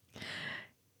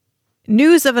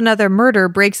 News of another murder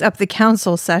breaks up the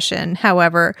council session,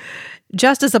 however,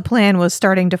 just as a plan was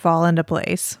starting to fall into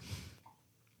place.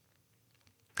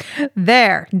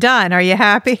 There, done. Are you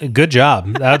happy? Good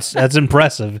job. That's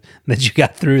impressive that you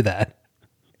got through that.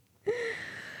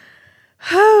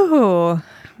 Oh.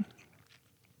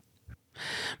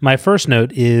 My first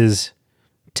note is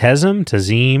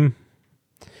Tazim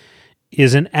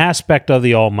is an aspect of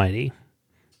the Almighty.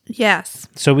 Yes.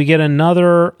 So we get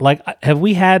another, like, have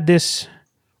we had this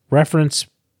reference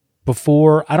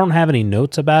before? I don't have any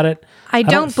notes about it. I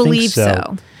don't believe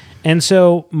so. And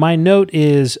so my note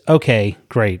is, okay,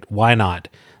 great. Why not?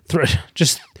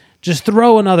 Just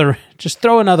throw another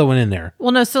one in there.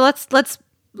 Well, no. So let's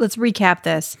recap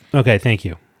this. Okay, thank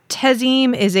you.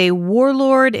 Tazim is a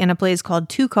warlord in a place called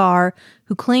Tukar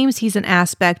who claims he's an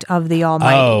aspect of the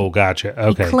Almighty. Oh, gotcha.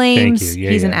 Okay, he claims thank you.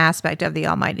 he's an aspect of the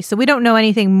Almighty. So we don't know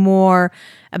anything more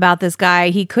about this guy.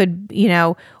 He could,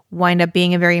 wind up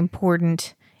being a very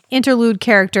important interlude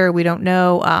character. We don't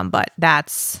know, but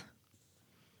that's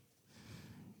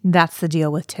the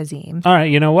deal with Tazim. All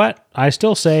right, you know what? I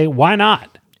still say, why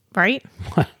not? Right?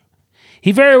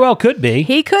 He very well could be.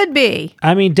 He could be.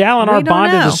 I mean, Dalinar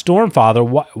bonded to Stormfather.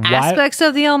 Why? Aspects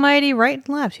of the Almighty, right and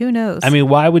left. Who knows? I mean,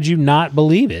 why would you not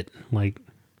believe it? Like,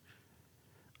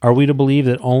 are we to believe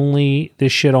that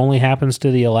this shit only happens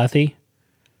to the Alethi?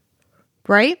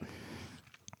 Right?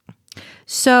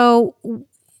 So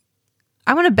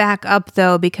I want to back up,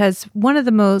 though, because one of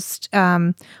the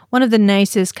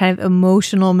nicest kind of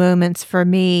emotional moments for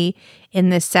me in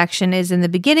this section is in the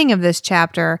beginning of this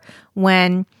chapter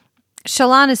when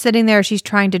Shallan is sitting there, she's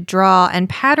trying to draw, and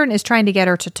Pattern is trying to get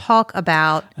her to talk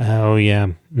about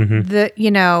the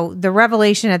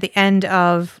revelation at the end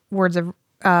of Words of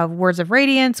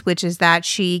Radiance, which is that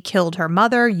she killed her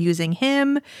mother using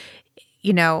him.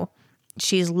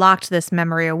 She's locked this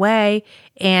memory away.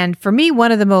 And for me,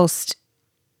 one of the most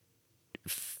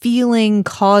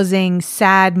feeling-causing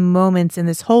sad moments in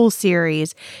this whole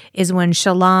series is when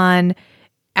Shallan,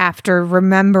 after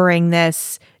remembering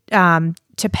this,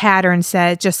 to Pattern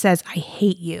says, I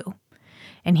hate you.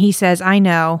 And he says, I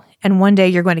know. And one day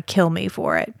you're going to kill me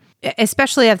for it.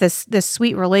 Especially at this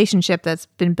sweet relationship that's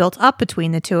been built up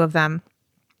between the two of them.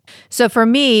 So for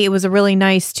me, it was really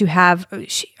nice to have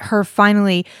her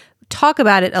finally talk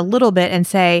about it a little bit and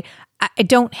say, I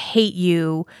don't hate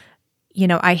you.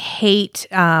 I hate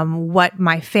what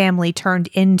my family turned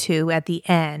into at the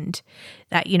end.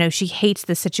 That, she hates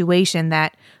the situation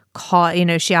that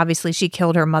she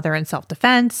killed her mother in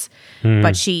self-defense,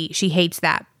 but she hates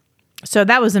that. So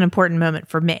that was an important moment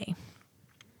for me.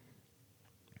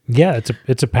 Yeah,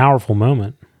 it's a powerful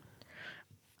moment.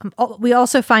 We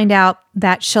also find out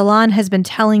that Shallan has been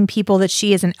telling people that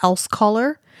she is an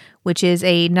Elsecaller, which is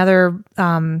another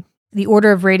the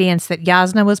Order of Radiance that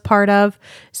Yasna was part of,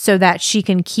 so that she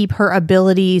can keep her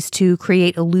abilities to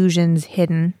create illusions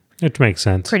hidden. It makes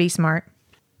sense. Pretty smart.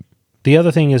 The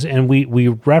other thing is, and we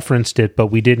referenced it, but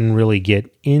we didn't really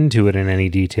get into it in any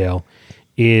detail,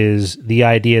 is the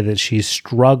idea that she's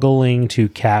struggling to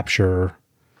capture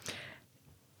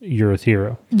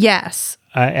Eurythero. Yes.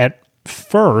 At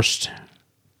first,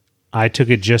 I took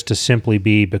it just to simply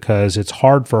be because it's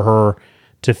hard for her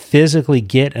to physically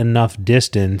get enough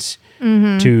distance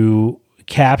to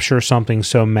capture something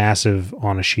so massive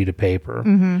on a sheet of paper.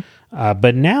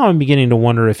 But now I'm beginning to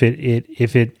wonder if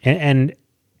it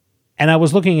and I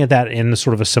was looking at that in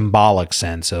sort of a symbolic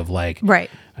sense of like, right,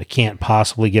 I can't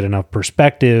possibly get enough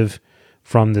perspective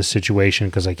from this situation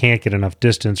because I can't get enough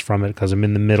distance from it because I'm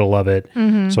in the middle of it.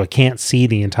 So I can't see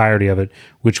the entirety of it,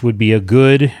 which would be a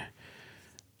good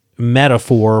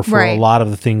metaphor for a lot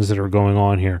of the things that are going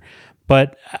on here.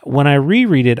 But when I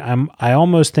reread it, I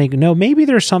almost think, no, maybe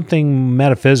there's something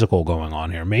metaphysical going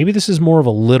on here. Maybe this is more of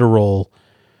a literal,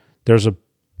 there's a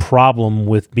problem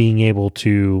with being able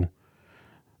to,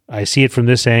 I see it from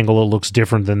this angle, it looks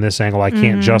different than this angle. I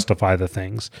can't justify the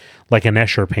things, like an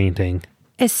Escher painting.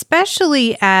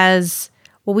 Especially as,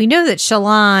 well, we know that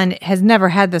Shallan has never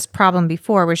had this problem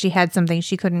before where she had something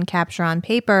she couldn't capture on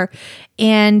paper.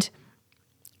 And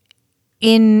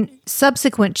in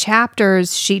subsequent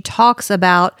chapters, she talks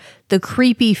about the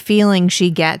creepy feeling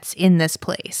she gets in this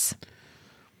place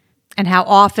and how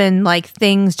often like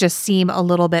things just seem a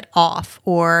little bit off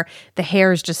or the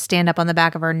hairs just stand up on the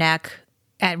back of her neck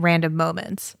at random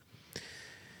moments.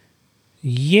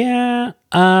 Yeah.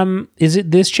 Is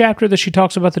it this chapter that she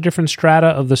talks about the different strata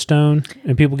of the stone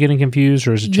and people getting confused,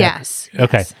 or is it Yes.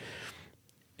 Okay. Yes.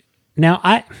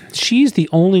 Now she's the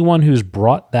only one who's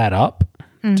brought that up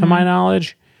to my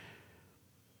knowledge.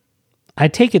 I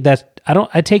take it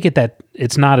that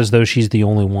it's not as though she's the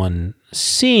only one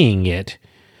seeing it.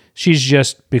 She's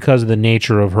just, because of the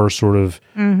nature of her sort of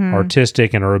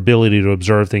artistic and her ability to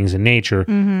observe things in nature,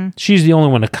 she's the only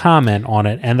one to comment on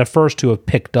it and the first to have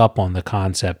picked up on the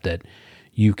concept that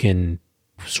you can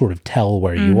sort of tell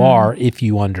where you are if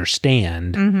you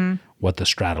understand what the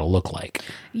strata look like.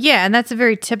 Yeah, and that's a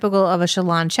very typical of a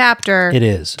Shallan chapter. It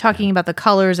is. Talking about the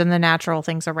colors and the natural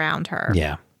things around her.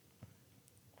 Yeah.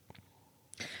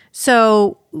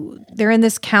 So they're in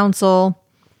this council,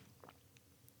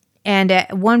 and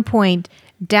at one point,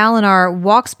 Dalinar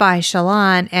walks by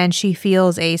Shallan, and she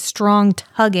feels a strong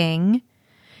tugging,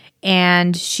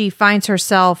 and she finds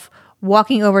herself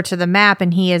walking over to the map,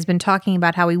 and he has been talking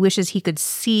about how he wishes he could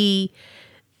see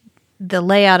the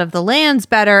layout of the lands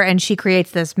better, and she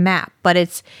creates this map. But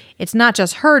it's not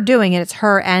just her doing it, it's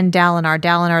her and Dalinar.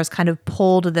 Dalinar has kind of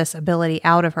pulled this ability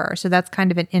out of her. So that's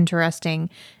kind of an interesting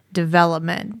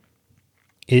development.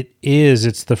 It is.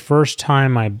 It's the first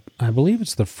time, I believe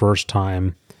it's the first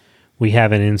time we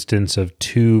have an instance of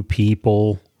two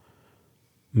people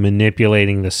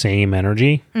manipulating the same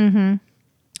energy. I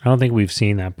don't think we've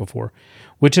seen that before,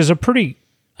 which is a pretty,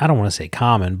 I don't want to say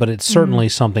common, but it's certainly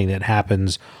something that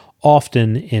happens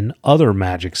often in other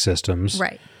magic systems.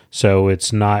 Right. So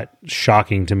it's not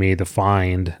shocking to me to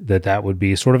find that would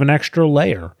be sort of an extra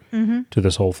layer to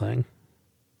this whole thing.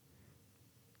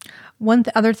 One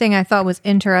other thing I thought was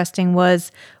interesting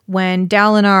was when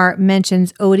Dalinar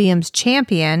mentions Odium's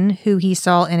champion, who he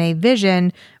saw in a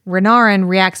vision, Renarin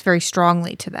reacts very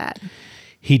strongly to that.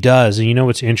 He does. And you know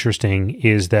what's interesting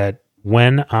is that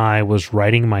when I was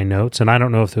writing my notes, and I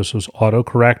don't know if this was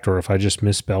autocorrect or if I just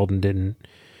misspelled and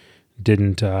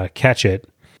didn't catch it,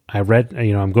 I read,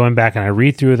 I'm going back and I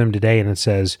read through them today, and it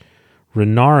says,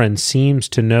 Renarin seems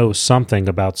to know something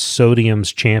about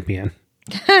Sodium's champion.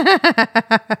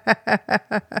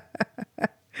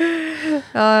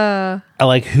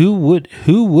 Like who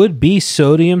would be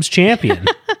Sodium's champion?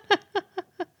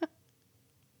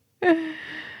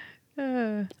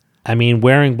 I mean,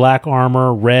 wearing black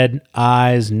armor, red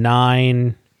eyes,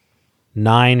 nine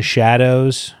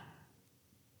shadows.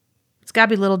 It's got to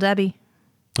be Little Debbie.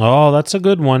 Oh, that's a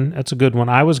good one.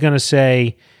 I was gonna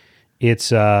say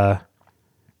it's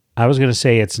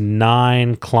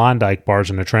 9 Klondike bars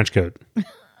in a trench coat.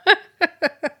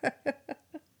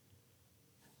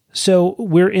 So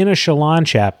we're in a Shallan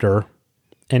chapter,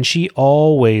 and she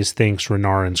always thinks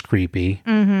Renarin's creepy.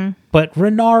 Mm-hmm. But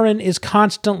Renarin is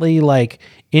constantly like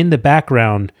in the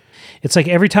background. It's like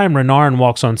every time Renarin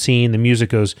walks on scene, the music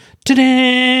goes, ta-da!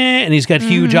 And he's got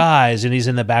huge eyes and he's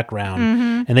in the background.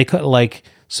 Mm-hmm. And they cut like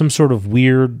some sort of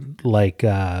weird like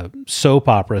soap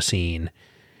opera scene.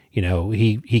 You know,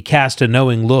 he cast a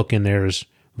knowing look and there's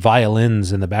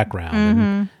violins in the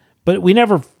background. But we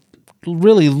never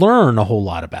really learn a whole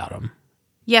lot about him.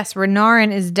 Yes,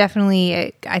 Renarin is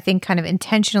definitely, I think, kind of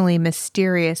intentionally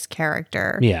mysterious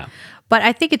character. Yeah. But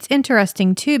I think it's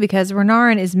interesting, too, because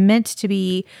Renarin is meant to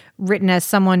be written as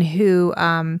someone who,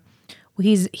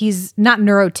 he's not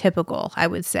neurotypical, I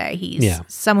would say. He's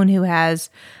someone who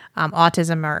has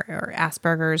autism or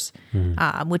Asperger's,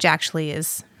 which actually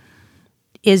is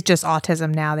just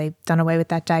autism now. They've done away with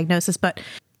that diagnosis. But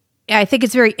I think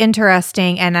it's very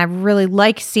interesting, and I really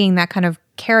like seeing that kind of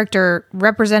character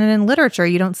represented in literature.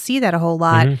 You don't see that a whole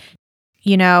lot,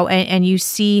 you know, and you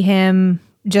see him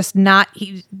just not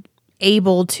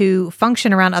able to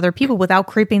function around other people without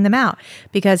creeping them out,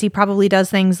 because he probably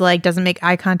does things like doesn't make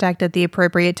eye contact at the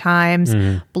appropriate times,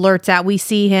 blurts out. We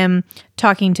see him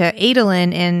talking to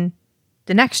Adolin in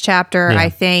the next chapter, I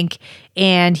think,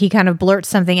 and he kind of blurts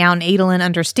something out and Adolin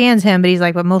understands him, but he's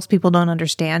like, but most people don't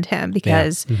understand him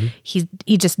because he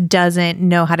just doesn't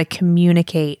know how to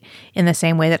communicate in the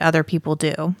same way that other people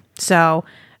do. So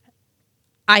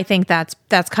I think that's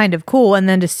kind of cool. And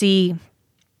then to see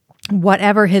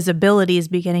whatever his ability is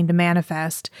beginning to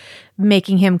manifest,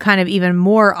 making him kind of even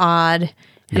more odd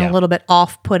and a little bit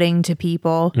off-putting to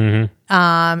people.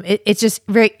 It's just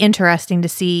very interesting to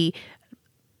see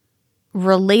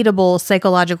relatable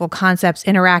psychological concepts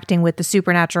interacting with the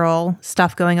supernatural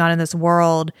stuff going on in this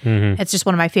world. It's just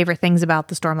one of my favorite things about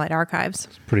the Stormlight Archives.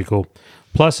 It's pretty cool.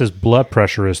 Plus, his blood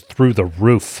pressure is through the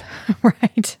roof.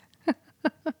 Right.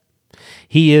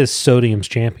 He is Sodium's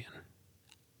champion.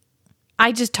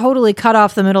 I just totally cut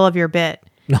off the middle of your bit.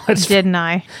 No, didn't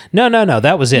I? No.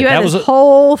 That was it. You had that this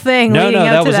whole thing. No,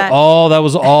 that was all. That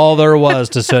was all there was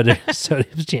to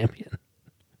Sodium's champion.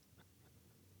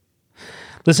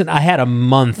 Listen, I had a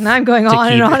month. And I'm going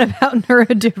on and on about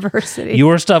neurodiversity.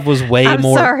 Your stuff was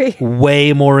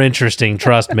way more interesting,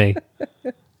 trust me.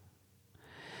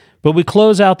 But we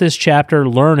close out this chapter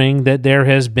learning that there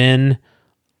has been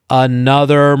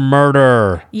another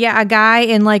murder. Yeah, a guy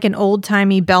in like an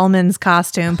old-timey bellman's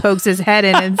costume pokes his head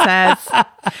in and says,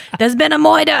 "There's been a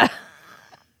murder."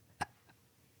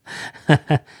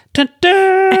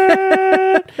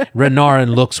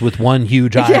 Renarin looks with one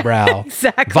huge eyebrow. Yeah,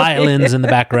 exactly. Violins in the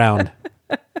background.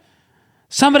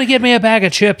 Somebody give me a bag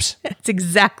of chips. That's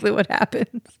exactly what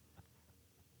happens.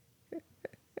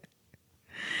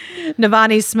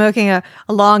 Navani's smoking a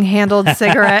long-handled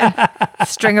cigarette,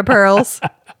 string of pearls.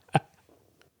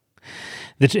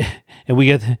 And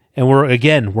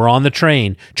we're on the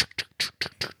train.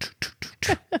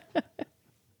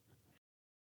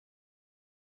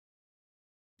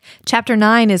 Chapter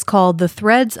 9 is called The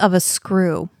Threads of a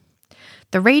Screw.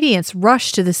 The Radiants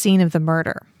rush to the scene of the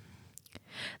murder.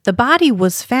 The body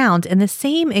was found in the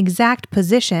same exact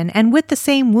position and with the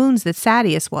same wounds that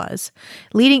Sadeas was,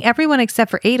 leading everyone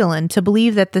except for Adolin to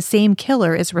believe that the same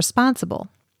killer is responsible.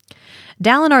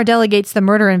 Dalinar delegates the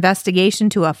murder investigation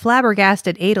to a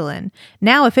flabbergasted Adolin,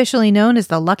 now officially known as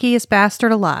the luckiest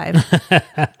bastard alive.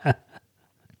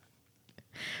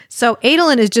 So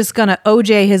Adolin is just going to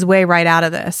OJ his way right out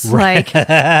of this. Right.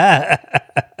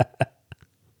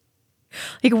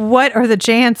 Like, what are the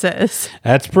chances?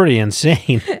 That's pretty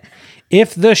insane.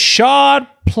 If the shod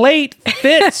plate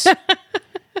fits,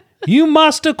 you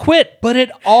must acquit, but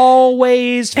it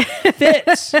always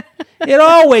fits. It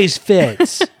always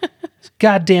fits.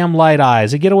 Goddamn light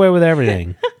eyes. They get away with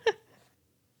everything.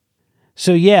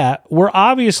 So yeah, we're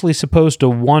obviously supposed to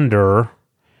wonder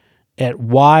at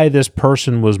why this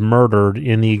person was murdered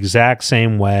in the exact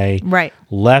same way. Right.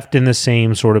 Left in the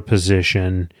same sort of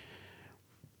position.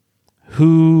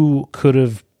 Who could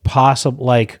have possibly,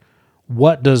 like,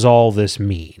 what does all this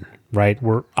mean, right?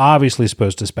 We're obviously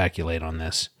supposed to speculate on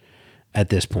this at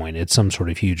this point. It's some sort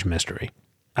of huge mystery.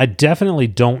 I definitely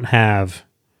don't have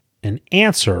an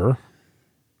answer,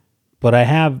 but I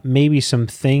have maybe some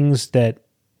things that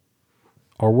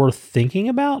are worth thinking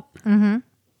about. Mm-hmm.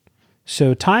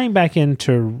 So tying back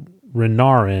into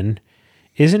Renarin,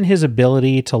 isn't his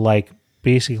ability to, like,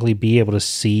 basically be able to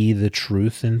see the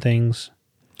truth in things?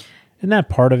 Isn't that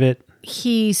part of it?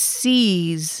 He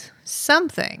sees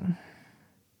something.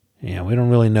 Yeah, we don't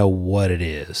really know what it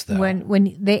is, though.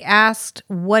 When they asked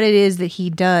what it is that he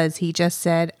does, he just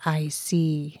said, "I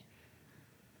see."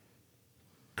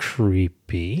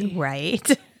 Creepy.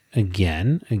 Right.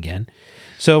 again.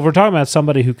 So if we're talking about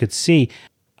somebody who could see,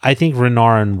 I think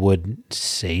Renarin would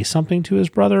say something to his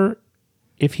brother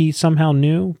if he somehow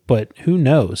knew, but who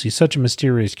knows? He's such a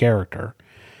mysterious character.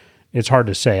 It's hard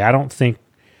to say. I don't think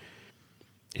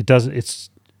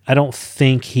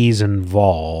he's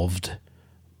involved,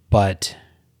 but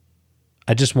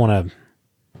I don't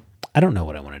know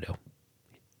what I want to do.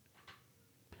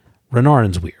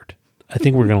 Renarin's weird. I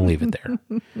think we're going to leave it there.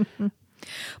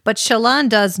 But Shallan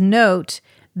does note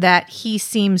that he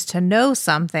seems to know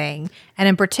something, and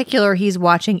in particular, he's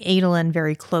watching Adolin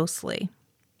very closely.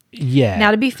 Yeah.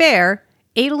 Now, to be fair,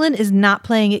 Adolin is not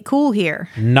playing it cool here.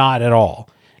 Not at all.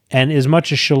 And as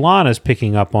much as Shallan is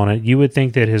picking up on it, you would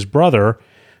think that his brother,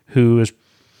 who has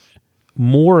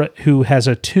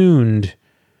attuned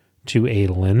to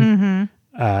Adolin,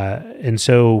 and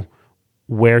so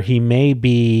where he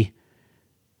may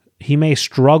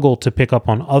struggle to pick up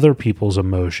on other people's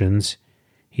emotions,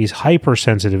 he's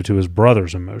hypersensitive to his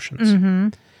brother's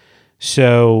emotions.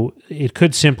 So it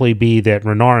could simply be that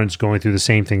Renarin's going through the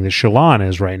same thing that Shallan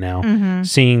is right now,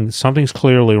 seeing something's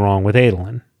clearly wrong with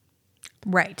Adolin.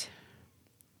 Right.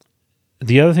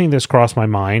 The other thing that's crossed my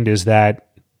mind is that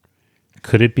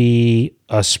could it be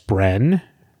a Spren?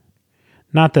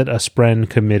 Not that a Spren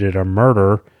committed a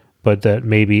murder, but that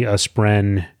maybe a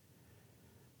Spren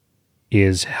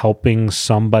is helping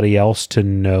somebody else to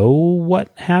know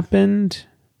what happened.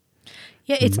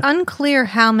 Yeah, it's unclear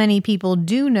how many people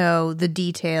do know the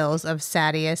details of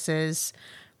Sadeas's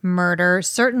murder.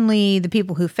 Certainly the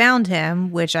people who found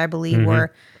him, which I believe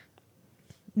were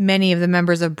many of the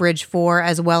members of Bridge 4,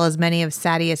 as well as many of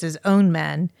Sadeas's own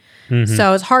men.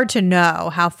 So it's hard to know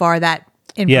how far that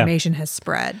information has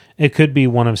spread. It could be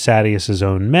one of Sadeas's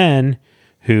own men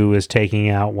who is taking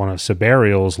out one of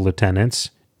Sabarial's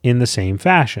lieutenants in the same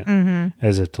fashion,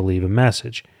 as if to leave a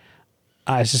message.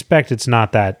 I suspect it's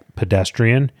not that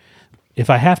pedestrian. If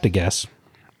I have to guess,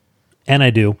 and I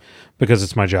do, because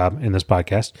it's my job in this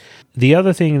podcast. The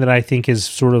other thing that I think is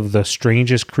sort of the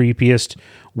strangest, creepiest,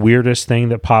 weirdest thing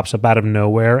that pops up out of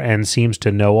nowhere and seems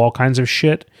to know all kinds of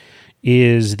shit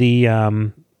is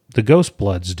the Ghost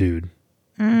Bloods dude.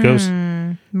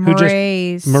 Maraise,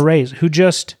 who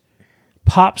just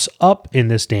pops up in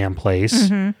this damn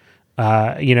place,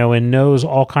 and knows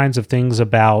all kinds of things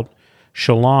about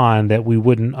Shallan that we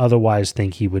wouldn't otherwise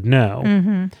think he would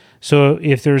know. So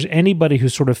if there's anybody who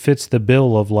sort of fits the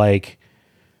bill of like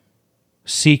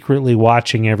secretly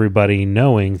watching everybody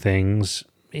knowing things,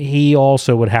 he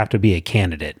also would have to be a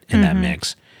candidate in that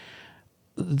mix.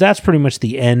 That's pretty much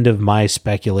the end of my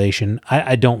speculation.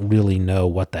 I don't really know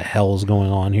what the hell is going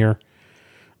on here.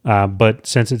 But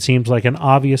since it seems like an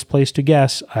obvious place to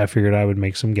guess, I figured I would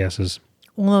make some guesses.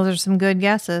 Well, those are some good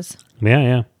guesses.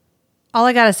 Yeah. All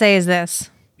I got to say is this.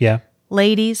 Yeah.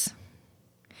 Ladies,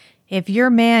 if your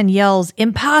man yells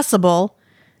impossible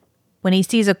when he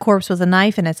sees a corpse with a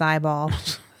knife in its eyeball,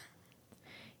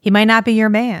 he might not be your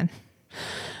man.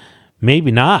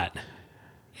 Maybe not.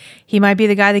 He might be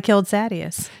the guy that killed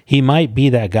Sadeas. He might be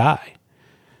that guy.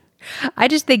 I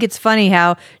just think it's funny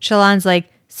how Shallan's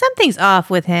like, something's off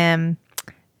with him.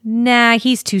 Nah,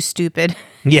 he's too stupid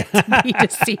to be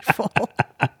deceitful.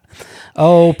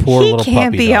 Oh, poor little puppy He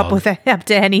can't be dog. up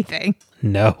to anything.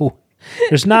 No.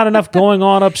 There's not enough going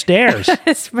on upstairs.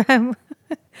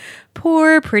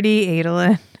 Poor pretty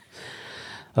Adolin.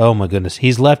 Oh, my goodness.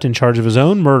 He's left in charge of his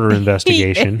own murder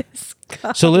investigation.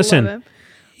 So listen,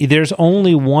 there's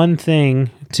only one thing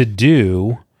to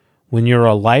do when you're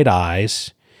a light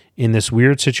eyes in this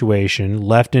weird situation,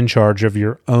 left in charge of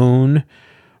your own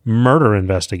murder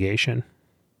investigation.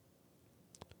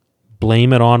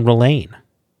 Blame it on Relaine.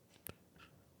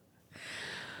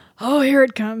 Oh, here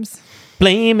it comes.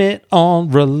 Blame it on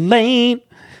Relaine.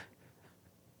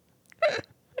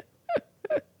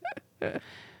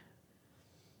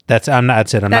 I'm not going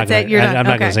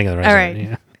to sing it the rest All of right.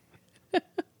 it. Yeah.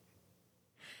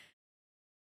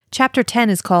 Chapter 10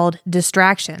 is called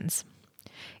Distractions.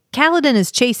 Kaladin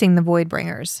is chasing the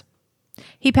Voidbringers.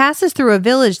 He passes through a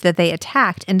village that they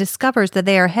attacked and discovers that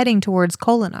they are heading towards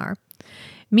Kholinar.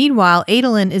 Meanwhile,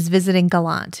 Adolin is visiting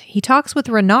Gallant. He talks with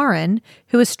Renarin,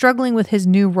 who is struggling with his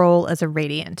new role as a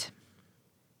Radiant.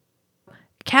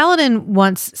 Kaladin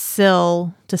wants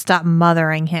Syl to stop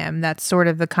mothering him. That's sort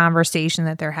of the conversation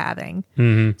that they're having.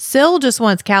 Syl just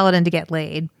wants Kaladin to get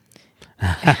laid.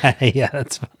 Yeah,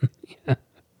 that's fun. Yeah.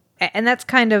 And that's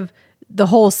kind of the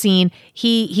whole scene.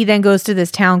 He then goes to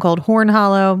this town called Horn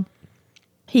Hollow.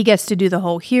 He gets to do the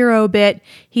whole hero bit.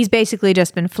 He's basically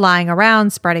just been flying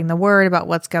around, spreading the word about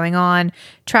what's going on,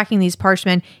 tracking these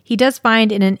parshmen. He does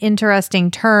find in an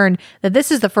interesting turn that this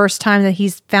is the first time that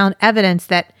he's found evidence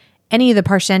that any of the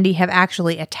Parshendi have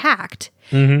actually attacked.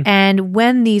 And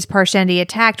when these Parshendi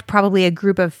attacked, probably a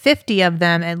group of 50 of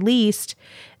them at least,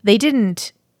 they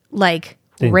didn't raise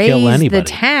the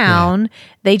town. Yeah.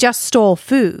 They just stole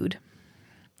food.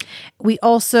 We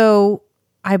also,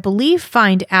 I believe,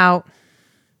 find out,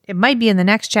 it might be in the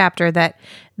next chapter, that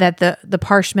the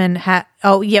Parshmen had.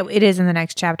 Oh yeah, it is in the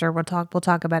next chapter. We'll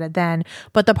talk about it then.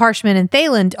 But the Parshmen and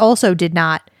Thaylen also did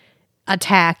not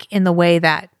attack in the way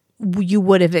that you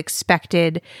would have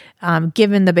expected,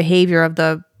 given the behavior of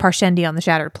the Parshendi on the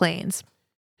Shattered Plains.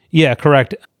 Yeah,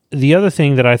 correct. The other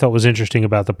thing that I thought was interesting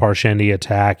about the Parshendi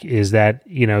attack is that,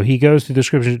 he goes through the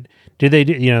description. Did they?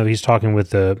 He's talking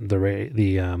with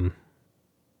the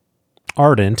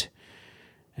Ardent.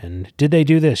 And did they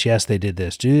do this? Yes, they did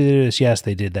this. Do this? Yes,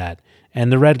 they did that.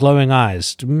 And the red glowing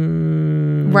eyes.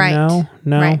 Right.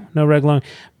 No red glowing.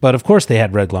 But of course they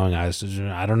had red glowing eyes.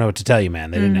 I don't know what to tell you,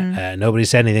 man. They didn't. Nobody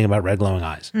said anything about red glowing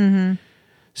eyes.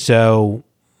 So,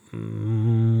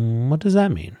 what does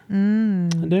that mean?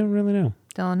 I don't really know.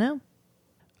 Don't know.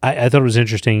 I thought it was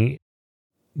interesting,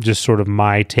 just sort of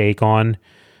my take on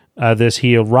this.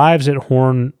 He arrives at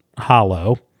Horn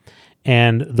Hollow,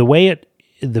 and the way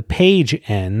the page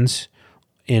ends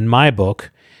in my book,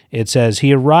 it says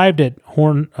he arrived at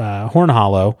Horn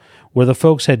Hollow, where the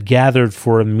folks had gathered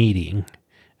for a meeting.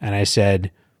 And I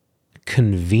said,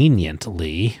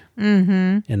 conveniently,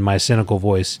 in my cynical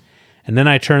voice. And then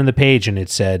I turned the page and it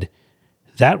said,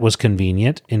 that was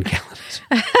convenient in Kaladin's.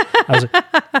 I was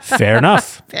like, fair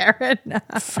enough.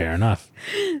 Fair enough.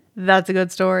 That's a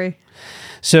good story.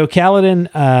 So Kaladin,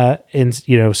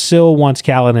 Syl wants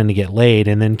Kaladin to get laid,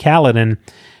 and then Kaladin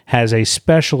has a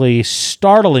specially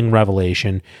startling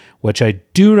revelation, which I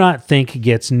do not think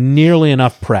gets nearly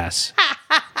enough press.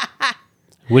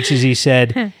 Which is, he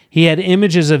said, he had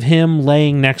images of him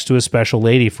laying next to a special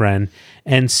lady friend,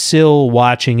 and Syl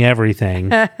watching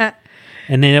everything.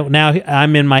 And then now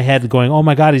I'm in my head going, oh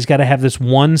my God, he's got to have this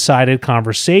one-sided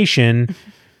conversation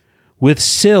with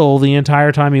Syl the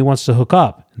entire time he wants to hook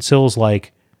up. And Syl's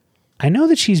like, I know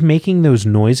that she's making those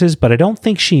noises, but I don't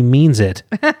think she means it.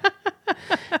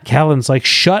 Kaladin's like,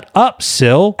 shut up,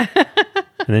 Syl.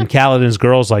 And then Kaladin's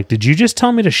girl's like, did you just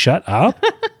tell me to shut up?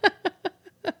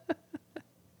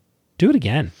 Do it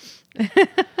again.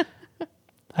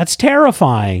 That's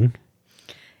terrifying.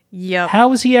 Yep.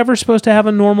 How is he ever supposed to have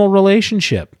a normal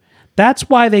relationship? That's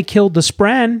why they killed the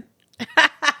Spren.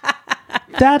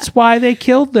 That's why they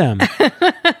killed them.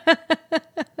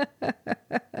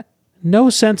 No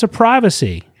sense of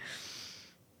privacy.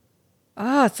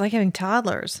 Oh, it's like having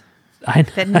toddlers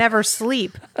that never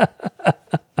sleep.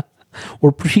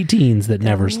 Or preteens that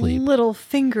never sleep. Little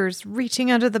fingers reaching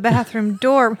under the bathroom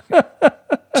door,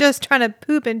 just trying to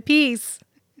poop in peace.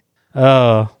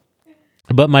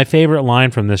 But my favorite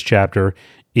line from this chapter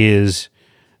is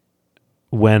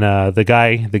when the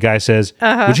guy says,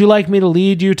 would you like me to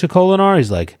lead you to Kholinar?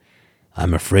 He's like,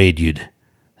 I'm afraid you'd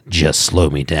just slow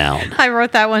me down. I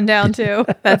wrote that one down too.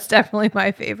 That's definitely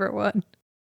my favorite one.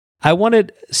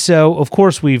 So of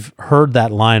course we've heard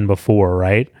that line before,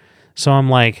 right? So I'm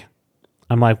like,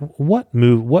 what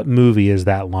movie is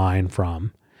that line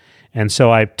from? And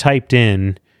so I typed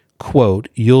in, quote,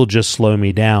 you'll just slow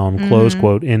me down, close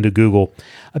quote, into Google.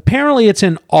 Apparently it's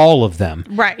in all of them.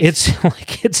 Right. It's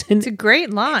a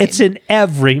great line. It's in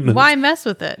every movie. Why mess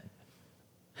with it?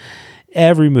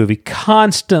 Every movie,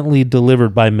 constantly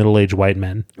delivered by middle-aged white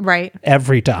men. Right.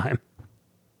 Every time.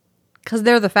 Because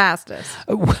they're the fastest.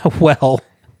 Well,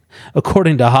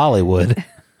 according to Hollywood.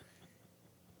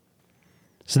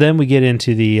 So then we get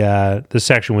into the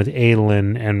section with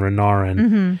Adolin and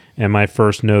Renarin. And my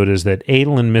first note is that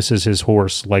Adolin misses his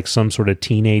horse like some sort of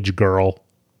teenage girl.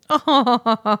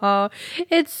 Oh,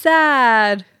 it's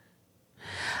sad.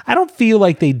 I don't feel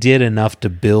like they did enough to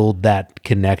build that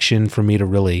connection for me to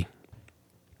really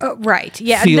right.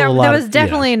 Yeah. There was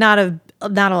definitely not a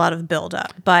lot of build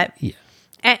up, but yeah.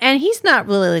 And he's not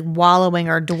really like wallowing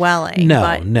or dwelling.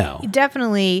 No.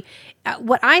 Definitely.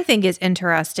 What I think is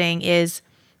interesting is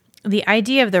the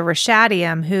idea of the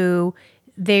Rashadium, who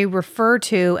they refer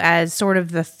to as sort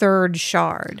of the third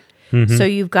shard. So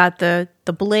you've got the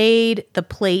blade, the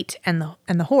plate, and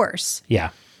the horse. Yeah.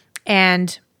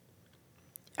 And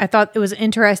I thought it was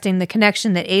interesting the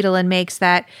connection that Adolin makes,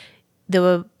 that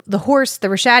the horse, the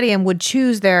Rashadium, would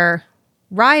choose their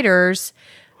riders,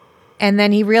 and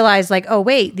then he realized, like, oh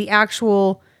wait, the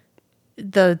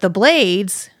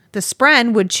blades, the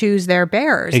Spren, would choose their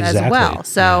bearers as well.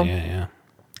 So yeah.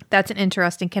 That's an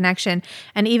interesting connection.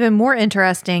 And even more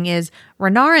interesting is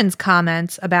Renarin's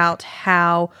comments about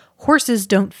how horses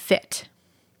don't fit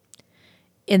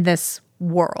in this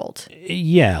world.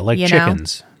 Yeah, like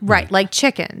chickens. Right, like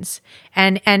chickens.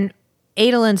 And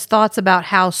Adolin's thoughts about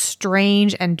how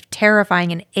strange and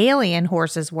terrifying and alien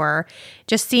horses were,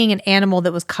 just seeing an animal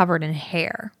that was covered in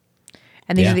hair.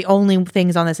 And these are the only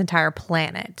things on this entire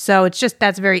planet. So it's just,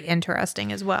 that's very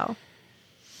interesting as well.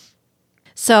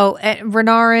 So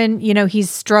Renarin, he's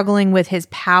struggling with his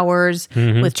powers,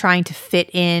 with trying to fit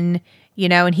in,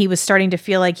 and he was starting to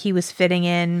feel like he was fitting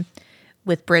in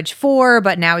with Bridge 4,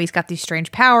 but now he's got these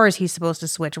strange powers. He's supposed to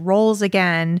switch roles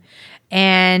again.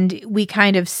 And we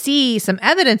kind of see some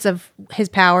evidence of his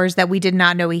powers that we did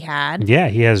not know he had. Yeah,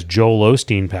 he has Joel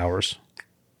Osteen powers.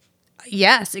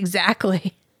 Yes,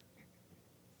 exactly.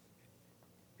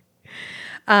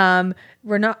 Adolin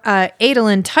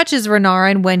touches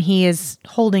Renarin when he is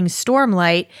holding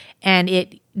Stormlight, and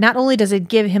it not only does it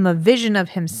give him a vision of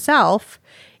himself,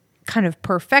 kind of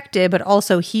perfected, but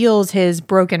also heals his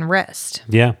broken wrist.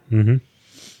 Yeah. Mm-hmm.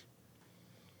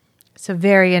 So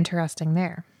very interesting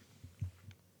there.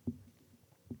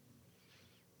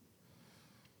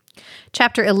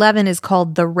 Chapter 11 is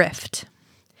called The Rift.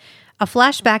 A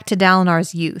flashback to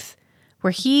Dalinar's youth,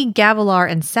 where he, Gavilar,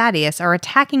 and Sadeas are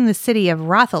attacking the city of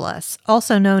Rathalos,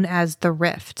 also known as the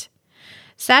Rift.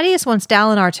 Sadeas wants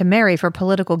Dalinar to marry for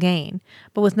political gain,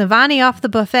 but with Navani off the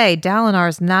buffet,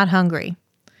 Dalinar's not hungry.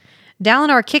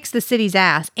 Dalinar kicks the city's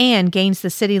ass and gains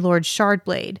the City Lord's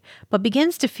Shardblade, but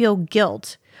begins to feel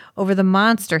guilt over the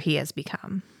monster he has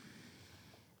become.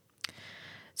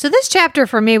 So this chapter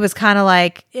for me was kind of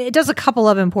like, it does a couple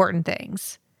of important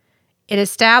things. It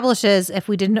establishes, if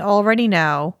we didn't already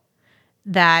know,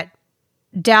 that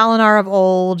Dalinar of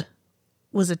old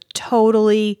was a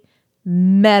totally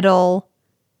metal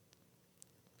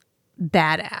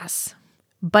badass,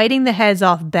 biting the heads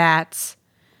off bats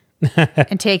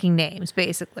and taking names,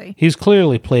 basically. He's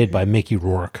clearly played by Mickey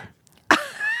Rourke.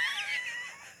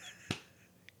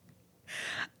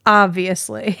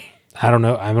 Obviously. I don't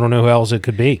know who else it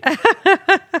could be.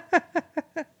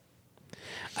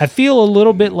 I feel a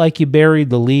little bit like you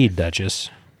buried the lead, Duchess.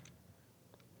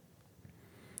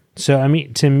 So, I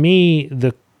mean, to me,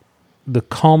 the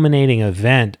culminating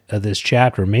event of this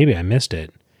chapter, maybe I missed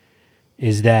it,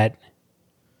 is that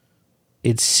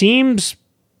it seems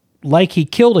like he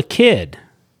killed a kid.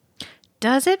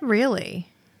 Does it really?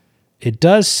 It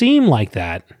does seem like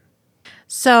that.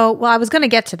 So, well, I was going to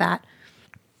get to that.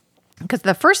 Because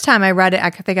the first time I read it, I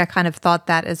think I kind of thought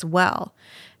that as well.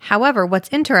 However, what's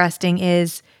interesting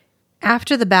is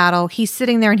after the battle, he's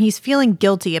sitting there and he's feeling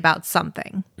guilty about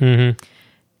something. Mm-hmm.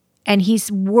 And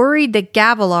he's worried that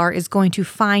Gavilar is going to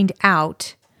find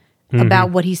out about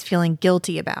what he's feeling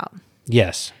guilty about.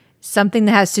 Yes. Something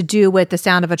that has to do with the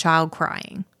sound of a child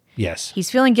crying. Yes. He's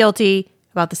feeling guilty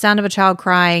about the sound of a child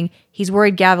crying. He's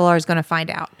worried Gavilar is going to find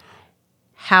out.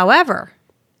 However,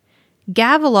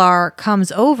 Gavilar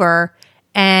comes over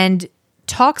and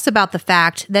talks about the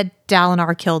fact that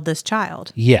Dalinar killed this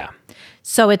child. Yeah.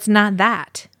 So it's not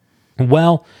that.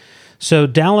 Well, so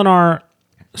Dalinar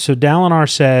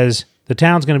says the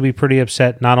town's going to be pretty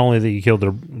upset, not only that you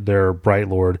killed their Bright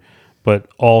Lord, but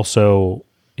also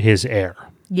his heir.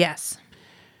 Yes.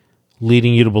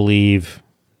 Leading you to believe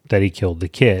that he killed the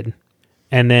kid.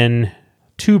 And then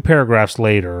 2 paragraphs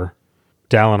later,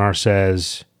 Dalinar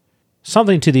says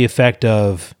something to the effect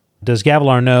of, does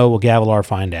Gavilar know? Will Gavilar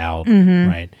find out? Mm-hmm.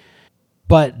 Right.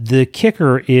 But the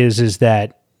kicker is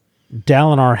that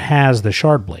Dalinar has the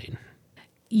Shardblade.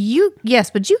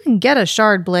 Yes, but you can get a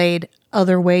Shardblade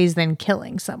other ways than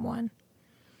killing someone.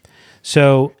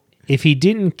 So if he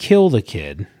didn't kill the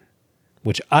kid,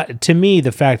 which to me,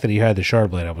 the fact that he had the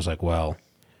Shardblade, I was like, well,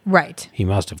 right, he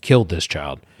must have killed this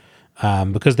child.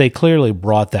 Because they clearly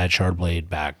brought that Shardblade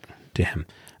back to him.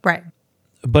 Right.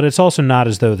 But it's also not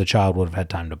as though the child would have had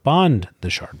time to bond the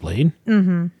Shardblade.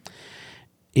 Mm-hmm.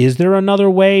 Is there another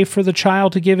way for the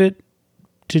child to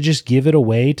just give it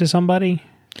away to somebody?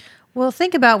 Well,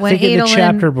 think about when in the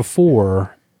chapter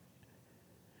before,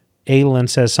 Adolin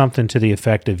says something to the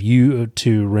effect of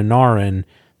to Renarin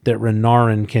that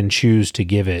Renarin can choose to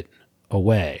give it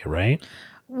away, right?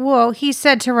 Well, he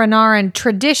said to Renarin,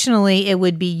 traditionally it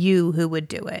would be you who would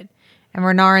do it. And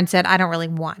Renarin said, I don't really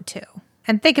want to.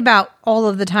 And think about all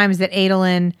of the times that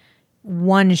Adolin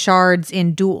won shards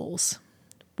in duels,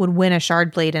 would win a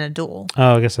Shardblade in a duel.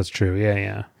 Oh, I guess that's true.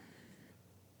 Yeah.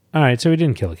 All right, so he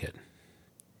didn't kill a kid.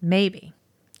 Maybe.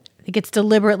 I think it's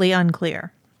deliberately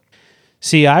unclear.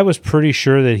 See, I was pretty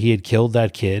sure that he had killed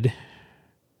that kid,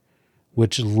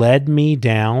 which led me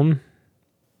down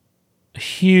a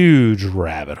huge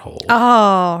rabbit hole.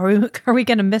 Oh, are we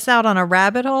going to miss out on a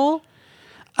rabbit hole?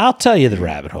 I'll tell you the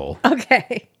rabbit hole.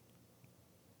 Okay.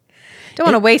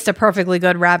 Don't want to waste a perfectly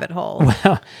good rabbit hole.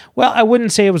 Well, I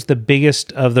wouldn't say it was the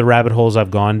biggest of the rabbit holes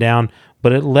I've gone down,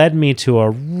 but it led me to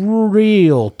a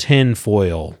real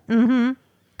tinfoil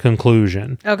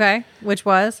conclusion. Okay, which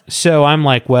was? So I'm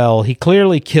like, well, he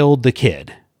clearly killed the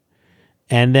kid.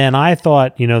 And then I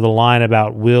thought, the line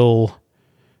about will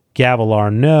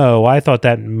Gavilar know, I thought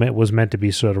that was meant to be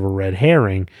sort of a red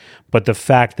herring. But the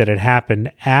fact that it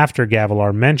happened after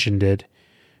Gavilar mentioned it,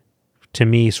 to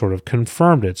me, sort of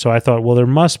confirmed it. So I thought, well, there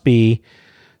must be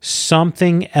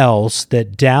something else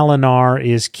that Dalinar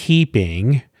is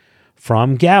keeping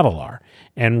from Gavilar.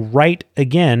 And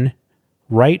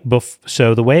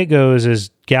so the way it goes is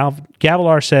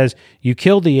Gavilar says, you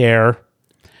killed the heir.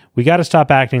 We got to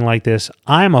stop acting like this.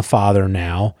 I'm a father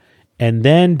now. And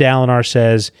then Dalinar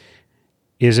says,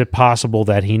 is it possible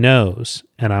that he knows?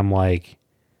 And I'm like,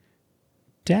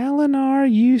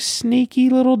 Dalinar, you sneaky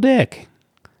little dick.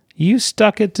 You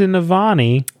stuck it to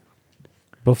Navani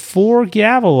before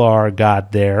Gavilar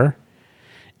got there.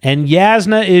 And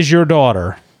Yasna is your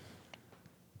daughter.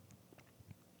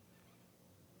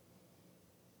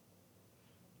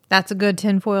 That's a good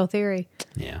tinfoil theory.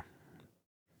 Yeah.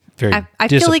 Very I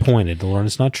disappointed feel like, to learn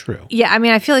it's not true. Yeah, I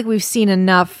mean, I feel like we've seen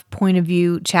enough point of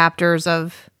view chapters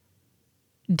of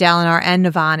Dalinar and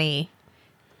Navani.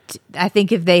 I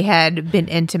think if they had been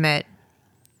intimate,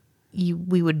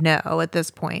 we would know at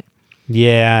this point.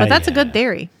 Yeah. But that's a good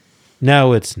theory.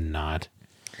 No, it's not.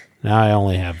 Now I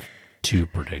only have 2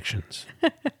 predictions.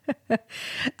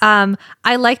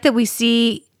 I like that we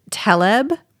see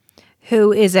Taleb,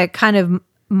 who is a kind of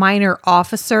minor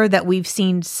officer that we've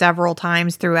seen several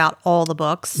times throughout all the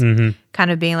books,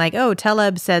 kind of being like, oh,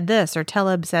 Taleb said this or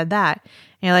Taleb said that.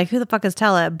 And you're like, who the fuck is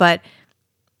Taleb? But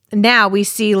now we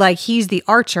see like he's the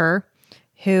archer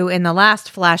who in the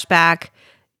last flashback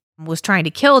was trying to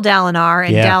kill Dalinar,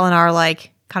 and Dalinar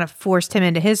like kind of forced him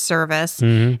into his service.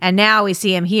 And now we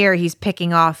see him here. He's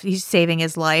he's saving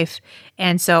his life.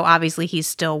 And so obviously he's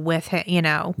still with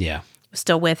him,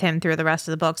 still with him through the rest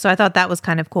of the book. So I thought that was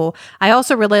kind of cool. I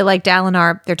also really like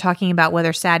Dalinar. They're talking about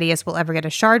whether Sadeas will ever get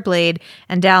a shard blade.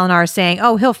 And Dalinar is saying,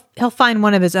 oh, he'll find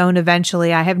one of his own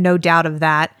eventually. I have no doubt of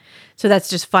that. So that's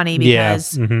just funny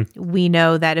because we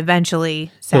know that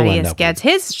eventually Sadeas gets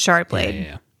his shard blade.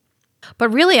 Yeah. But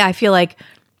really, I feel like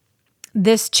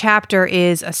this chapter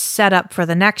is a setup for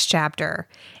the next chapter,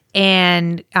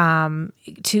 and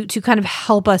to kind of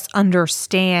help us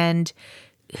understand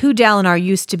who Dalinar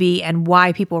used to be and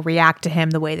why people react to him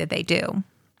the way that they do.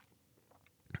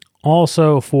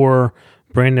 Also for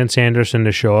Brandon Sanderson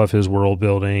to show off his world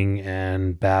building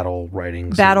and battle writing.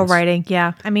 Writing,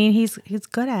 yeah. I mean, he's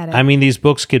good at it. I mean, these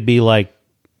books could be like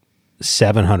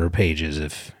 700 pages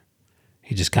if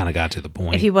he just kind of got to the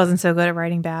point. If he wasn't so good at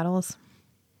writing battles.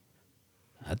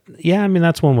 Yeah, I mean,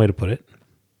 that's one way to put it.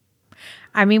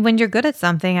 I mean, when you're good at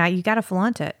something, you got to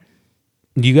flaunt it.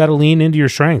 You got to lean into your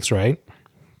strengths, right?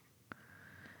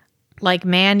 Like,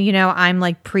 man, I'm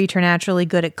like preternaturally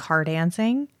good at car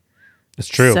dancing. It's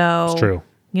true. So, it's true.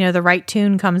 The right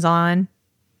tune comes on.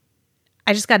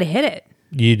 I just got to hit it.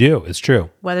 You do. It's true.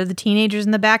 Whether the teenagers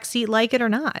in the back seat like it or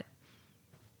not.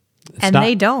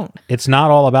 They don't. It's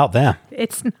not all about them.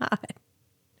 It's not.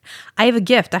 I have a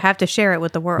gift. I have to share it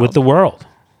with the world. With the world.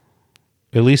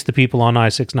 At least the people on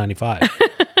I-695.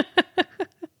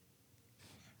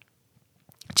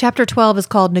 Chapter 12 is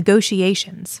called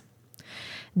Negotiations.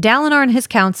 Dalinar and his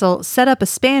council set up a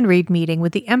span-reed meeting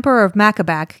with the Emperor of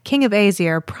Makabak, King of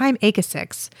Aesir, Prime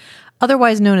Akasix,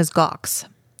 otherwise known as Gawx.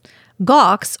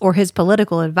 Gawx, or his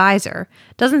political advisor,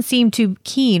 doesn't seem too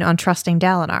keen on trusting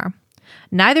Dalinar.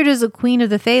 Neither does the Queen of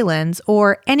the Thalans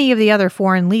or any of the other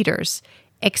foreign leaders,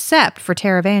 except for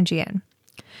Taravangian.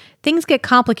 Things get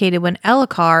complicated when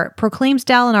Elhokar proclaims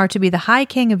Dalinar to be the High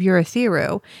King of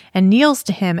Urithiru and kneels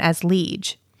to him as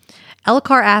liege.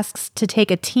 Elhokar asks to take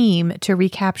a team to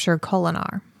recapture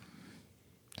Kholinar.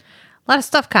 A lot of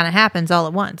stuff kind of happens all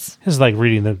at once. It's like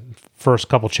reading the first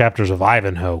couple chapters of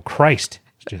Ivanhoe. Christ.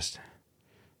 It's just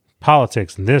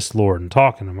politics and this lord and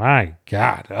talking to my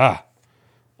God.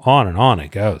 On and on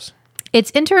it goes. It's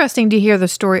interesting to hear the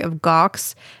story of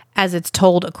Gawx as it's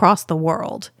told across the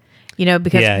world.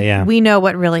 Because we know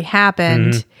what really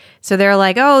happened. Mm-hmm. So they're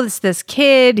like, oh, it's this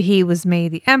kid. He was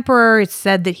made the emperor. It's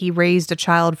said that he raised a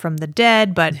child from the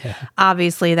dead, but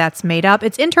obviously that's made up.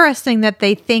 It's interesting that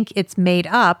they think it's made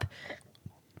up,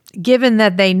 given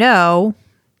that they know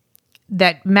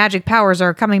that magic powers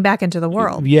are coming back into the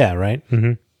world. Yeah, right.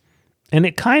 Mm-hmm. And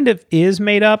it kind of is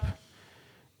made up.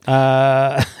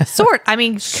 Sort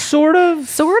of.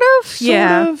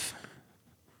 Yeah.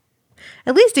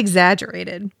 At least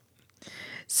exaggerated.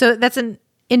 So that's an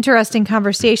interesting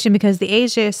conversation because the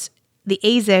the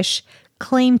Azish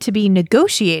claim to be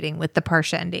negotiating with the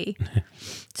Parshendi.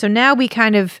 So now we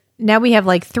have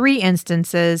like 3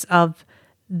 instances of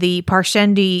the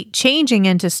Parshendi changing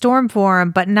into storm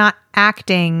form, but not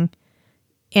acting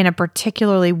in a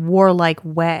particularly warlike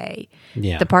way.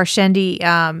 Yeah. The Parshendi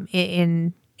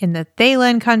in the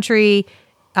Thaylen country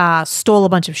stole a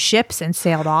bunch of ships and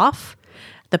sailed off.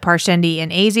 The Parshendi in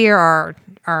Azir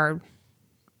are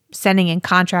sending in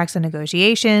contracts and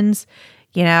negotiations.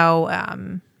 You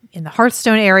know, in the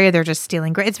Hearthstone area, they're just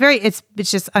stealing. It's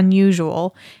just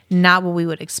unusual, not what we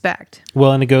would expect.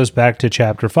 Well, and it goes back to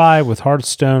chapter 5 with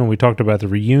Hearthstone. We talked about the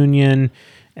reunion,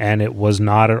 and it was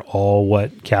not at all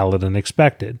what Kaladin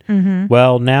expected. Mm-hmm.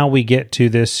 Well, now we get to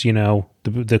this, you know,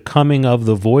 the coming of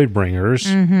the Voidbringers,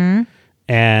 mm-hmm.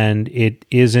 and it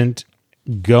isn't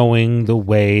going the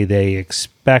way they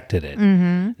expected it.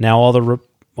 Mm-hmm. Now, all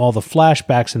the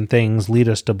flashbacks and things lead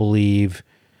us to believe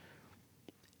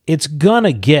it's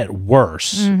gonna get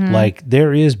worse. Mm-hmm. Like,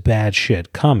 there is bad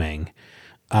shit coming.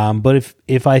 But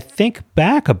if I think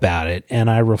back about it and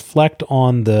I reflect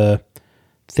on the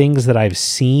things that I've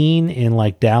seen in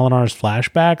like Dalinar's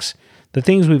flashbacks, the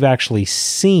things we've actually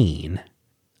seen,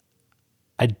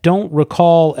 I don't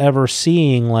recall ever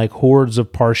seeing like hordes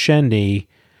of Parshendi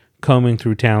combing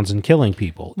through towns and killing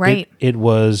people. Right. It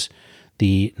was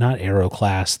the, not Arrow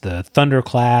class, the Thunder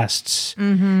class.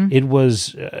 Mm-hmm. It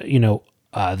was,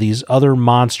 these other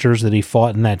monsters that he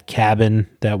fought in that cabin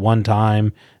that one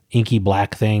time, inky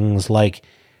black things. Like,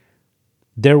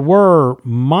 there were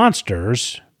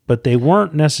monsters, but they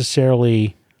weren't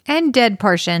necessarily... And dead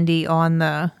Parshendi on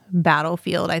the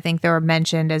battlefield. I think they were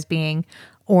mentioned as being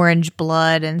orange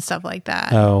blood and stuff like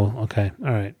that. Oh, okay.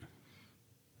 All right.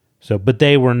 So, but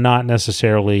they were not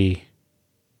necessarily...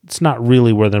 It's not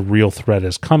really where the real threat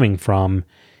is coming from,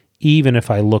 even if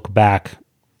I look back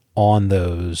on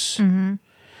those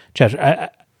chapters.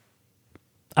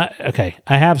 I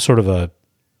have sort of a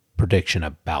prediction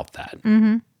about that.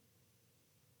 Mm-hmm.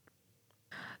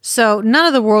 So none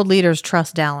of the world leaders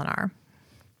trust Dalinar.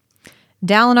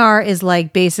 Dalinar is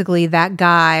like basically that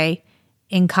guy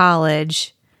in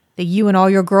college that you and all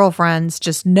your girlfriends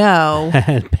just know.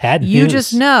 Bad news. You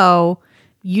just know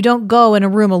you don't go in a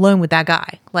room alone with that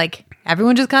guy. Like,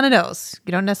 everyone just kind of knows.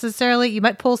 You don't necessarily, you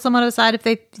might pull someone aside if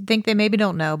they think they maybe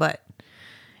don't know, but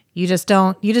you just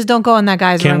don't go in that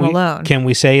guy's room alone. Can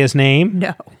we say his name?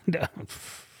 No.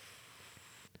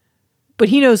 But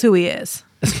he knows who he is.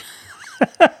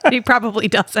 He probably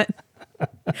doesn't.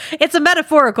 It's a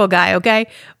metaphorical guy, okay?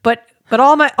 But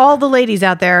all the ladies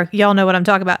out there, y'all know what I'm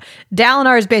talking about.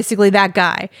 Dalinar is basically that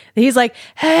guy. He's like,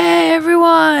 hey,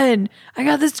 everyone, I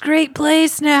got this great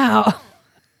place now.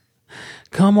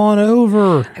 Come on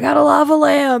over. I got a lava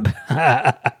lamp.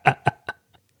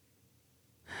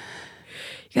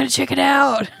 You gotta check it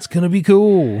out. It's gonna be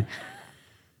cool.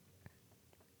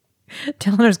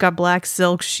 Dalinar's got black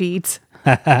silk sheets.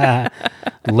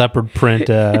 Leopard print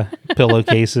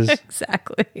pillowcases.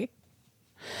 Exactly.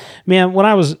 Man, when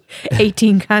I was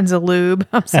 18 kinds of lube.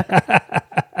 I'm sorry.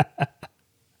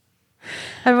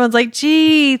 Everyone's like,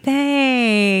 gee,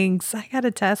 thanks. I got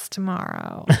a test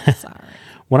tomorrow. Sorry.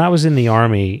 When I was in the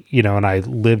Army, and I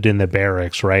lived in the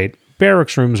barracks, right?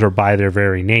 Barracks rooms are by their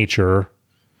very nature,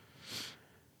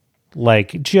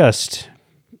 like, just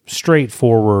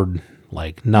straightforward,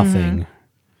 like nothing.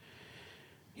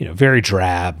 Mm-hmm. Very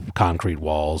drab concrete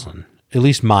walls, and at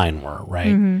least mine were, right?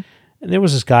 Mm-hmm. And there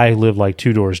was this guy who lived like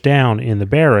 2 doors down in the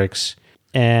barracks,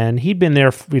 and he'd been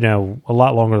there, a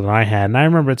lot longer than I had. And I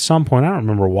remember at some point, I don't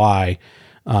remember why,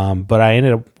 but I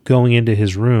ended up going into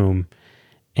his room,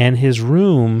 and his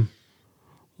room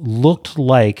looked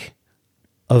like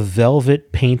a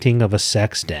velvet painting of a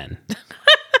sex den.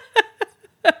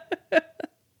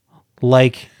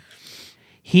 Like,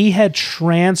 he had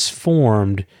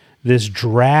transformed this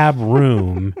drab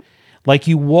room. Like,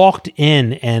 you walked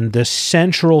in and the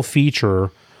central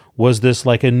feature was this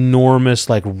like enormous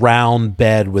like round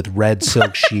bed with red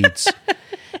silk sheets.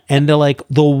 And the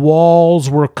walls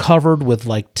were covered with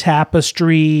like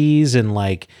tapestries and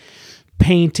like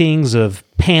paintings of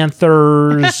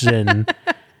panthers and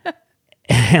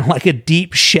like a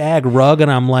deep shag rug.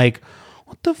 And I'm like,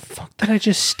 what the fuck did I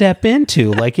just step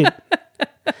into? Like,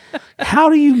 how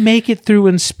do you make it through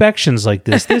inspections like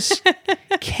this? This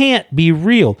can't be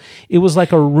real. It was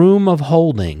like a room of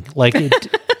holding. Like,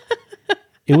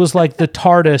 it was like the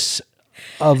TARDIS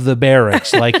of the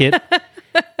barracks. Like,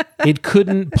 it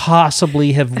couldn't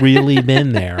possibly have really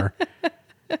been there.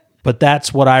 But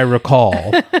that's what I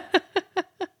recall.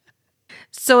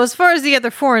 So as far as the other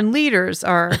foreign leaders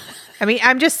are, I mean,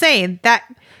 I'm just saying that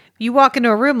you walk into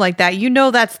a room like that,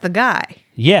 that's the guy.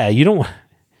 Yeah, you don't...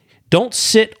 Don't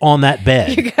sit on that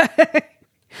bed.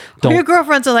 Don't, your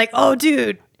girlfriends are like, oh,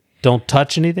 dude. Don't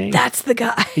touch anything. That's the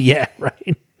guy. Yeah,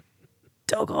 right.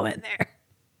 Don't go in there.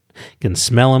 Can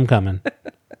smell him coming.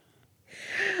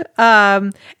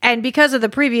 And because of the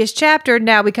previous chapter,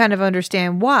 now we kind of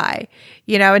understand why.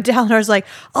 You know, and Dalinar's like,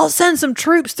 I'll send some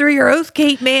troops through your oath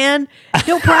gate, man.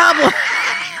 No problem.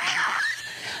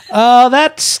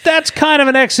 That's kind of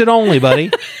an exit only,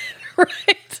 buddy.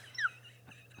 Right.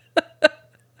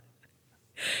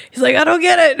 He's like, I don't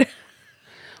get it.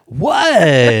 What?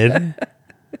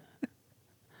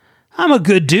 I'm a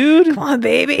good dude. Come on,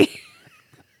 baby.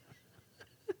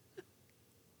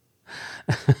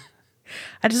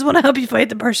 I just want to help you fight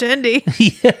the Parshendi.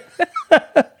 Yeah.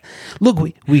 Look,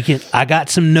 we can. I got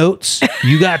some notes.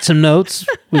 You got some notes.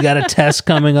 We got a test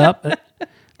coming up.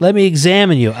 Let me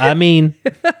examine you. I mean,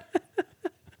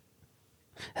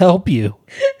 help you.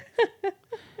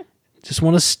 Just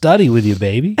want to study with you,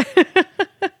 baby.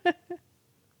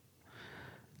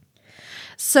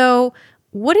 So,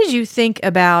 what did you think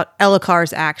about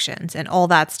Elhokar's actions and all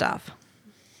that stuff?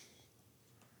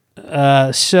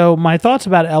 So my thoughts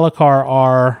about Elhokar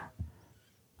are,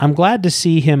 I'm glad to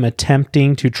see him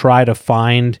attempting to try to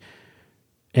find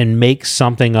and make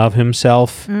something of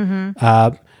himself.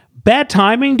 Mm-hmm. Bad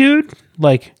timing, dude.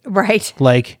 Right.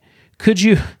 Could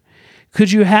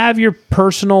you have your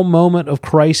personal moment of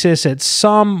crisis at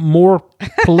some more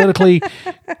politically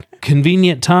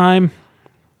convenient time?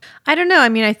 I don't know. I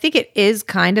mean, I think it is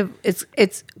kind of,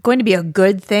 it's going to be a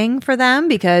good thing for them,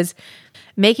 because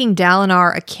making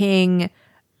Dalinar a king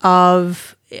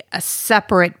of a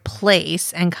separate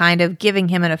place and kind of giving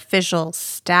him an official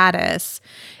status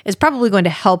is probably going to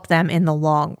help them in the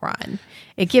long run.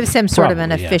 It gives him sort of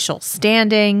an official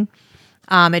standing.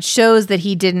 It shows that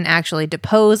he didn't actually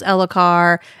depose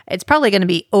Elhokar. It's probably going to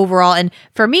be overall. And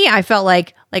for me, I felt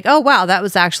like, oh, wow, that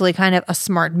was actually kind of a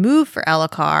smart move for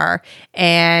Elhokar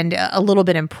and a little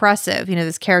bit impressive. You know,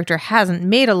 this character hasn't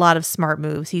made a lot of smart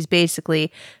moves. He's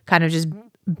basically kind of just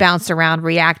bounced around,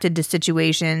 reacted to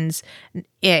situations,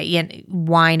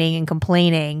 whining and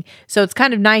complaining. So it's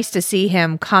kind of nice to see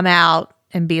him come out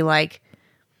and be like,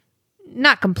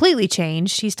 not completely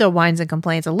changed. He still whines and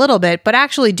complains a little bit, but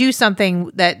actually do something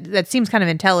that seems kind of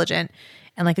intelligent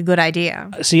and like a good idea.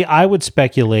 See, I would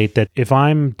speculate that if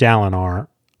I'm Dalinar,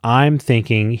 I'm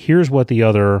thinking, here's what the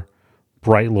other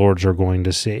Bright Lords are going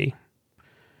to see.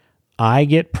 I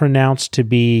get pronounced to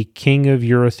be King of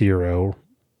Urithiru,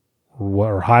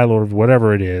 or High Lord,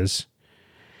 whatever it is,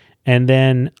 and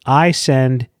then I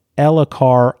send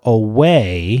Elhokar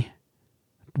away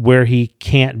where he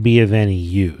can't be of any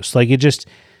use. Like, it just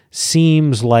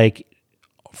seems like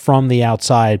from the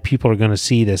outside, people are going to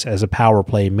see this as a power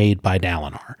play made by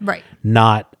Dalinar. Right.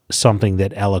 Not something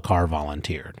that Elhokar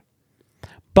volunteered.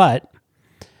 But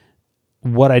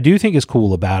what I do think is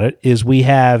cool about it is we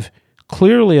have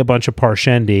clearly a bunch of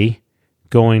Parshendi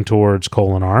going towards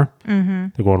Kholinar. Mm-hmm.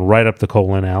 They're going right up the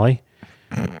Kholin alley.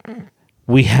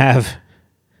 We have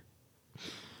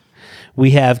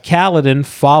Kaladin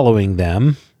following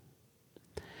them,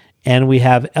 and we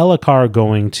have Elhokar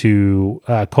going to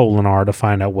Kholinar to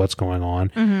find out what's going on.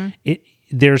 Mm-hmm.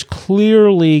 There's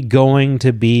clearly going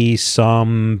to be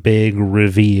some big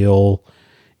reveal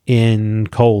in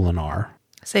Kholinar.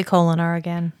 Say Kholinar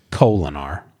again.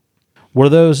 Kholinar. Were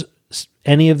those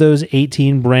any of those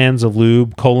 18 brands of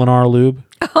lube Kholinar lube?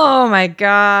 Oh my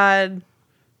God.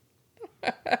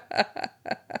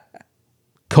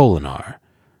 Kholinar.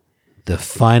 The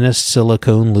finest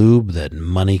silicone lube that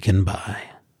money can buy.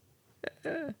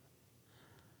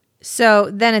 So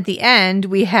then at the end,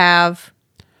 we have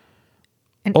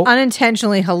an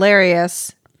unintentionally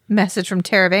hilarious message from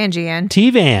Taravangian.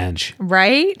 T-Vange.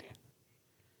 Right?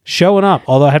 Showing up.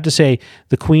 Although I have to say,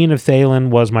 the Queen of Thaylen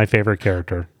was my favorite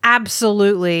character.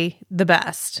 Absolutely the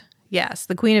best. Yes,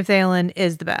 the Queen of Thaylen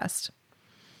is the best.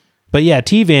 But yeah,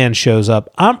 T-Vange shows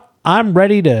up. I'm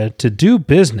ready to do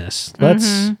business.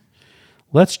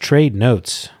 Let's trade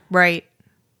notes. Right.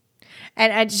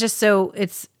 And it's just so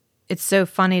it's so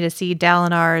funny to see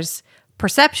Dalinar's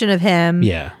perception of him.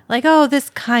 Yeah. Like, oh, this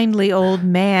kindly old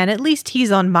man. At least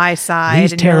he's on my side.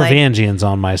 These Taravangians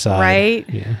on my side. Right?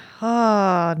 Yeah.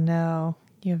 Oh, no.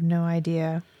 You have no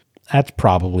idea. That's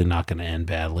probably not going to end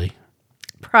badly.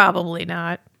 Probably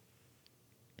not.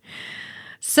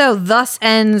 So thus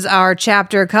ends our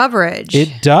chapter coverage.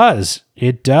 It does.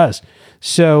 It does.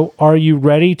 So are you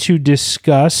ready to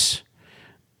discuss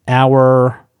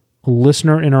our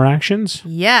listener interactions?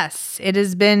 Yes. It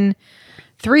has been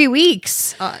 3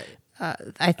 weeks,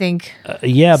 I think,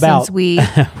 since we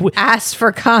asked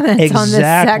for comments on this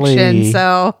section.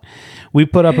 So We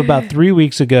put up about 3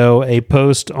 weeks ago a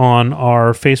post on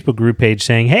our Facebook group page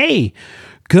saying, hey,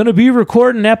 gonna be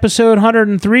recording episode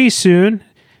 103 soon.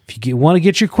 If you want to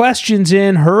get your questions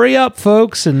in, hurry up,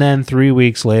 folks. And then 3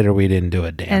 weeks later, we didn't do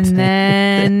a damn thing. And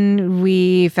then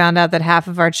we found out that half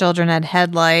of our children had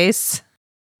head lice.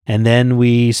 And then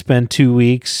we spent 2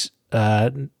 weeks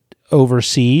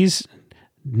overseas,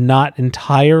 not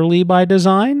entirely by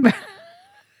design.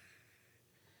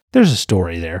 There's a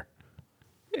story there.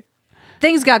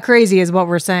 Things got crazy is what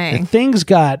we're saying. Things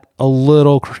got a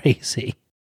little crazy.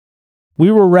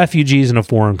 We were refugees in a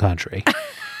foreign country.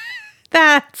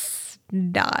 That's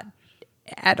not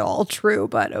at all true,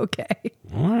 but okay.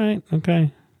 All right.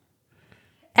 Okay.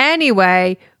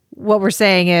 Anyway, what we're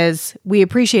saying is we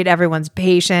appreciate everyone's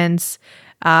patience.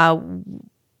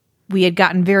 We had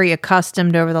gotten very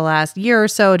accustomed over the last year or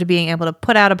so to being able to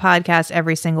put out a podcast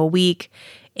every single week,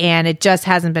 and it just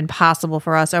hasn't been possible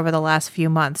for us over the last few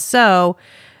months. So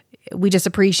we just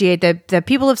appreciate that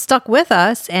people have stuck with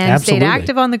us and Absolutely. stayed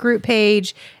active on the group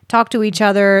page, talked to each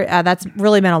other. That's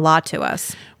really meant a lot to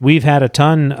us. We've had a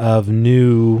ton of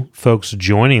new folks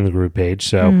joining the group page,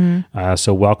 so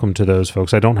so welcome to those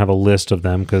folks. I don't have a list of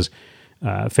them because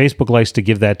Facebook likes to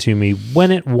give that to me when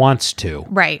it wants to.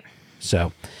 Right.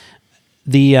 So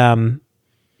the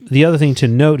other thing to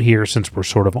note here, since we're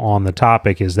sort of on the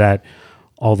topic, is that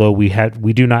although we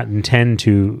do not intend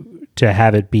to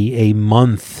have it be a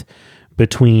month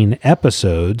between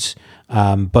episodes,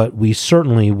 but we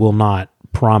certainly will not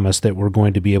promise that we're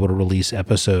going to be able to release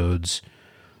episodes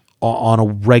on a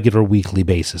regular weekly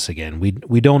basis again.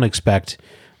 We don't expect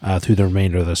through the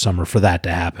remainder of the summer for that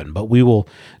to happen, but we will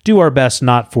do our best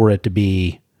not for it to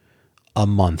be a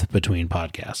month between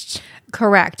podcasts.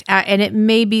 Correct. And it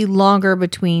may be longer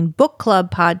between book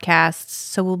club podcasts.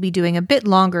 So we'll be doing a bit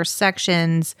longer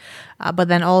sections, but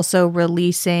then also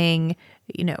releasing,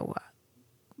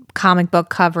 comic book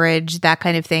coverage, that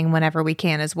kind of thing whenever we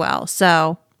can as well.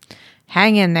 So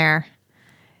hang in there.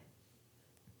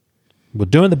 We're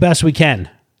doing the best we can.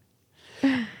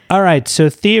 All right. So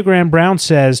Theogram Brown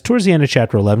says, towards the end of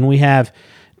chapter 11, we have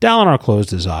Dalinar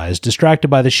closed his eyes, distracted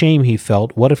by the shame he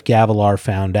felt. What if Gavilar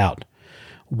found out?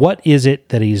 What is it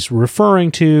that he's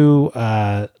referring to?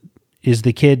 Is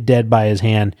the kid dead by his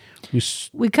hand?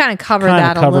 We kind of covered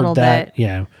that a little bit.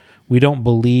 Yeah. We don't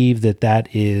believe that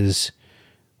is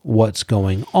what's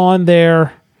going on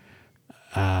there.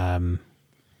 I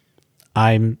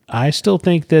still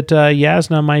think that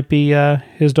Yasna might be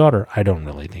his daughter. I don't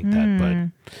really think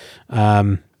that,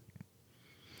 but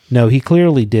no, he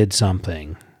clearly did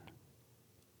something.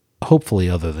 Hopefully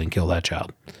other than kill that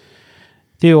child.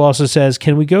 Theo also says,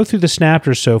 can we go through the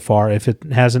snappers so far if it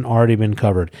hasn't already been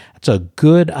covered? That's a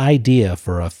good idea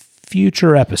for a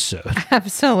future episode.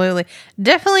 Absolutely.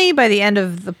 Definitely by the end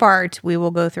of the part, we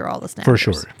will go through all the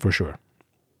snappers. For sure.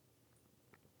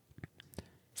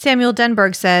 Samuel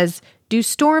Denberg says, do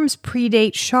storms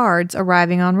predate shards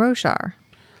arriving on Roshar?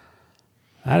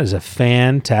 That is a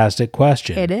fantastic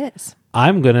question. It is.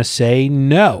 I'm going to say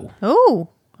no. Oh,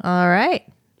 all right.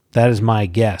 That is my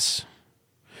guess.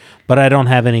 But I don't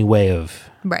have any way of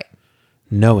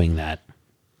knowing that.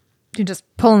 You're just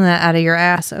pulling that out of your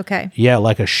ass. Okay. Yeah,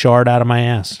 like a shard out of my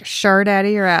ass. A shard out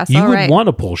of your ass. You would want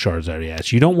to pull shards out of your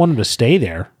ass. You don't want them to stay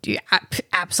there. Yeah,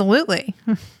 absolutely.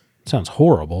 Sounds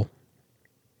horrible.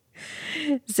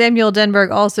 Samuel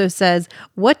Denberg also says,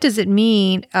 what does it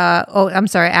mean?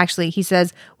 He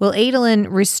says, will Adolin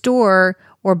restore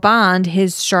or bond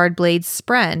his shard blade's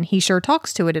spren? He sure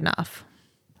talks to it enough.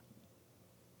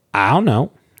 I don't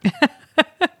know.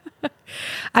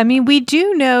 I mean, we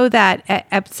do know that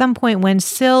at some point when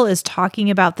Syl is talking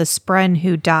about the spren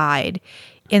who died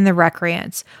in the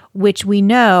Recreants, which we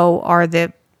know are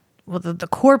the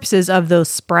corpses of those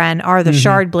spren are the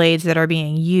shard blades that are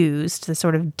being used, the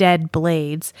sort of dead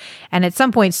blades. And at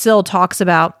some point, Syl talks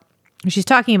about, she's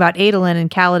talking about Adolin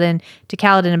and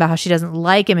Kaladin about how she doesn't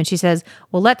like him. And she says,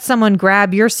 well, let someone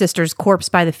grab your sister's corpse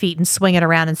by the feet and swing it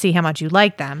around and see how much you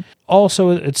like them.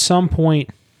 Also, at some point,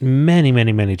 many,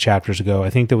 many, many chapters ago, I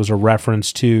think there was a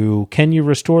reference to, can you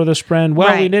restore the spren?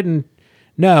 Well, we didn't.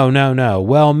 No.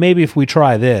 Well, maybe if we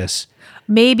try this.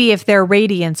 Maybe if their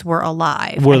radiants were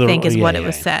alive, I think is what it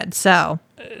was said. So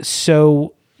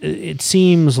it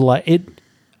seems like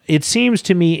it seems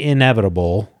to me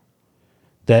inevitable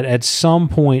that at some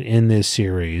point in this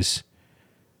series,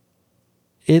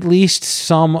 at least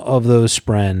some of those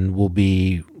spren will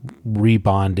be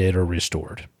rebonded or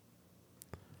restored.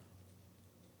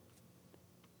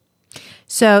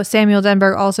 So Samuel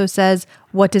Denberg also says,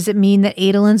 what does it mean that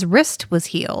Adolin's wrist was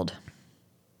healed?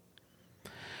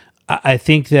 I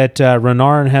think that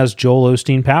Renarin has Joel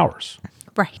Osteen powers.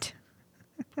 Right.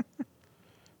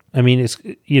 I mean,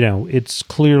 it's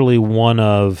clearly one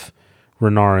of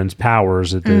Renarin's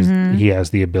powers that he has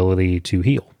the ability to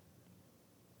heal.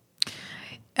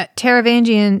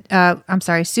 Susan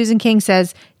King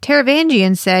says,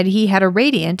 Taravangian said he had a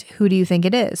radiant. Who do you think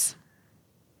it is?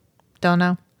 Don't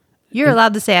know. You're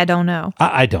allowed to say, I don't know.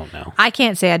 I don't know. I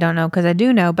can't say I don't know because I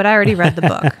do know, but I already read the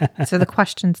book. So the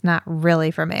question's not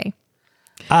really for me.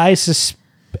 I suspect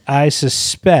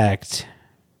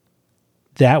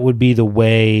that would be the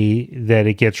way that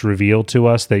it gets revealed to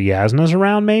us that Yasna's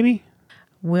around, maybe?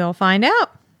 We'll find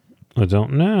out. I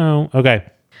don't know. Okay.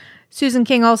 Susan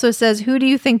King also says, who do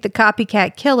you think the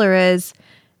copycat killer is?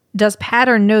 Does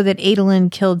Pattern know that Adolin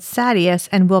killed Sadeas,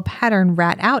 and will Pattern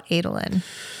rat out Adolin?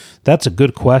 That's a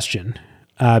good question,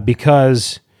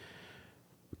 because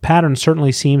Pattern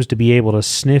certainly seems to be able to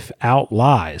sniff out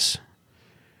lies.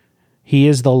 He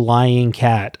is the lying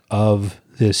cat of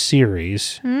this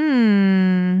series.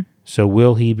 So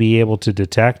will he be able to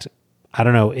detect? I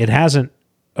don't know. It hasn't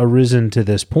arisen to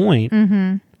this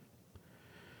point.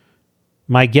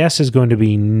 My guess is going to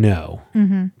be no,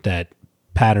 that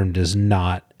Pattern does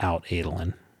not out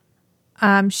Adolin.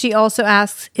 She also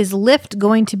asks, is Lift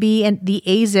going to be the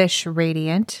Azish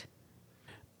Radiant?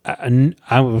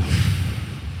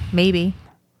 Maybe.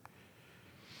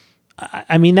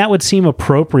 I mean, that would seem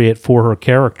appropriate for her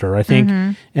character. I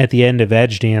think at the end of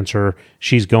Edge Dancer,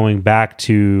 she's going back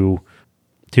to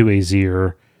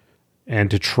Azir and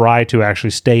to try to actually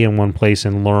stay in one place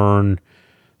and learn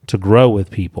to grow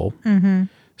with people.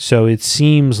 So it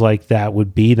seems like that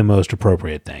would be the most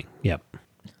appropriate thing. Yep.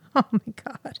 Oh my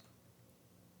God.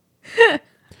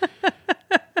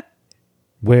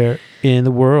 Where in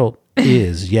the world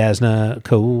is Yasna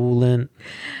Colin?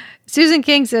 Susan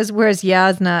King says, where's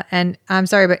Yasna? And I'm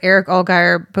sorry, but Eric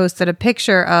Allgeier posted a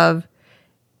picture of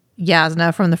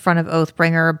Yasna from the front of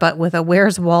Oathbringer, but with a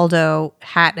Where's Waldo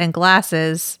hat and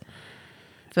glasses.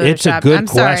 Photoshop. It's a good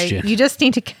question. Sorry. You just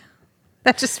need to...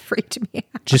 That just freaked me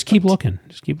out. Just keep looking.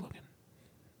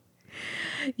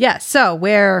 Yeah, so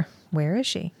where is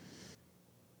she?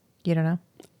 You don't know?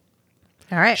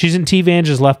 All right. She's in T.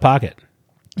 Vange's left pocket.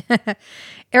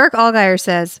 Eric Allgeier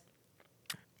says,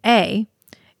 A,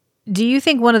 do you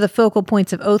think one of the focal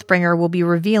points of Oathbringer will be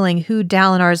revealing who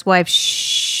Dalinar's wife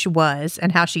was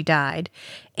and how she died?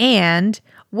 And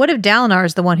what if Dalinar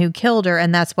is the one who killed her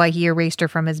and that's why he erased her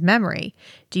from his memory?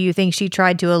 Do you think she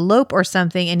tried to elope or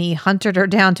something and he hunted her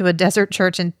down to a desert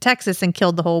church in Texas and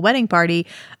killed the whole wedding party?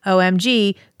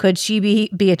 OMG, could she be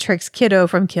Beatrix Kiddo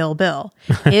from Kill Bill?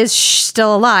 Is she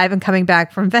still alive and coming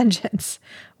back from vengeance?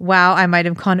 Wow, I might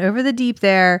have gone over the deep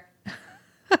there.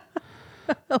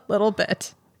 A little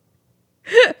bit.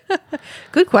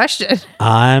 Good question.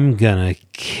 I'm gonna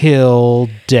kill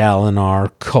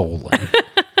Dalinar Colin.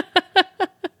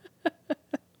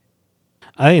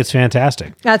 I think it's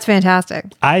fantastic. That's fantastic.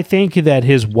 I think that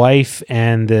his wife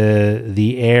and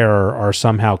the heir are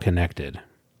somehow connected.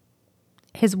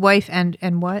 His wife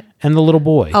and what? And the little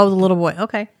boy. Oh, the little boy.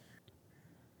 Okay.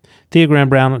 Theogram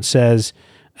Brown says,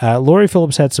 Laurie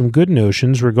Phillips had some good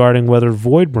notions regarding whether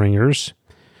Voidbringers,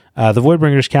 the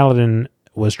Voidbringers Kaladin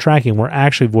was tracking, were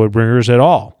actually Voidbringers at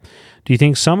all. Do you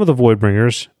think some of the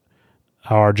Voidbringers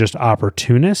are just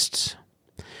opportunists?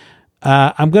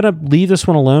 I'm going to leave this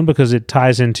one alone because it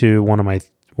ties into one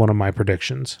of my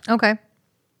predictions. Okay.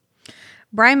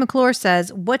 Brian McClure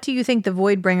says, what do you think the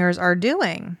Voidbringers are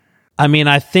doing? I mean,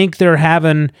 I think they're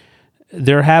having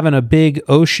a big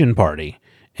ocean party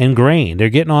and grain. They're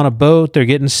getting on a boat. They're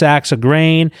getting sacks of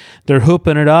grain. They're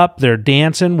hooping it up. They're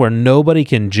dancing where nobody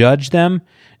can judge them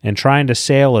and trying to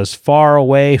sail as far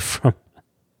away from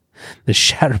the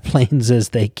Shattered Plains as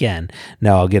they can.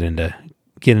 No, I'll get into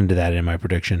that in my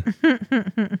prediction.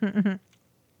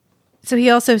 So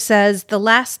he also says the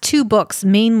last two books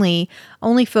mainly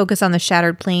only focus on the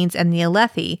Shattered Plains and the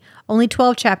Alethi. Only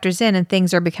 12 chapters in and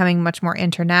things are becoming much more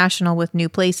international with new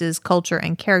places, culture,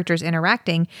 and characters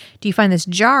interacting. Do you find this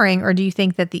jarring, or do you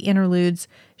think that the interludes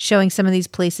showing some of these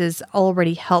places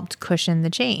already helped cushion the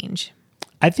change?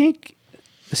 I think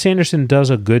Sanderson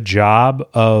does a good job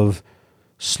of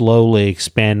slowly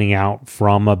expanding out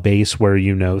from a base where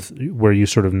you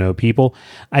sort of know people.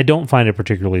 I don't find it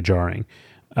particularly jarring.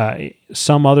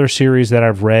 Some other series that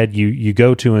I've read, you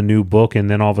go to a new book and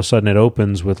then all of a sudden it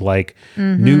opens with like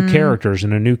new characters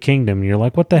in a new kingdom. And you're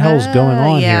like, what the hell is going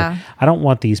on here? I don't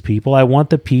want these people. I want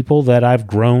the people that I've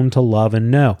grown to love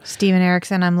and know. Steven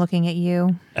Erikson, I'm looking at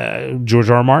you. George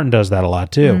R. R. Martin does that a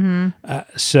lot too.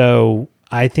 So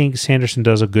I think Sanderson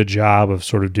does a good job of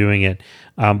sort of doing it.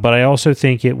 But I also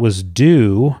think it was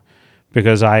due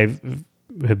because I've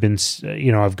have been,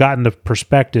 I've gotten the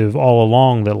perspective all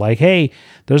along that like, hey,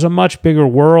 there's a much bigger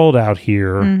world out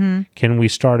here. Can we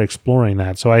start exploring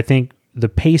that? So I think the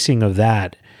pacing of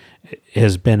that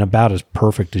has been about as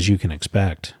perfect as you can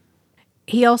expect.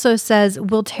 He also says,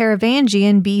 will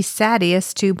Taravangian be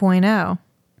Sadeas 2.0?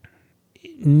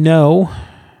 No.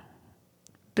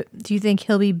 But do you think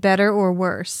he'll be better or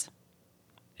worse?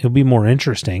 He'll be more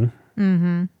interesting.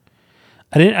 Mm-hmm.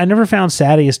 I never found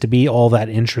Sadeas to be all that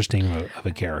interesting of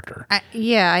a character.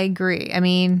 I agree. I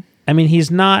mean,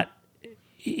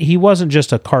 he wasn't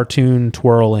just a cartoon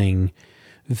twirling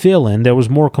villain. There was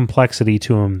more complexity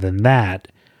to him than that,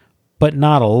 but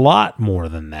not a lot more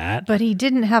than that. But he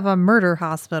didn't have a murder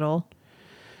hospital.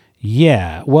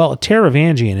 Yeah. Well,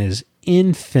 Taravangian is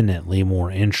infinitely more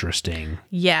interesting.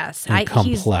 Yes. And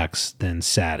complex than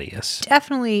Sadeas.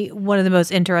 Definitely one of the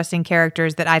most interesting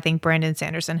characters that I think Brandon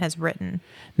Sanderson has written.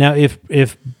 Now,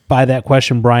 if by that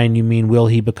question, Brian, you mean will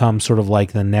he become sort of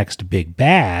like the next big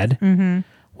bad? Mm-hmm.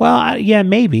 Well, yeah,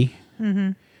 maybe.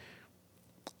 Mm-hmm.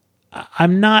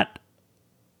 I'm not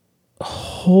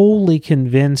wholly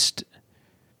convinced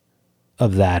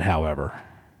of that, however.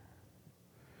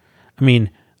 I mean,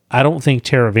 I don't think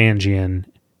Taravangian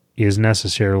is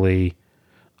necessarily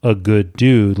a good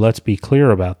dude. Let's be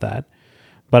clear about that.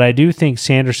 But I do think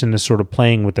Sanderson is sort of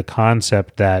playing with the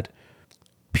concept that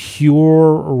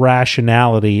pure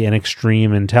rationality and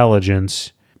extreme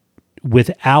intelligence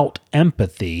without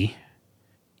empathy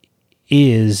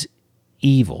is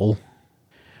evil.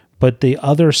 But the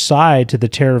other side to the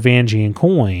Taravangian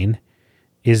coin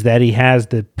is that he has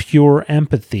the pure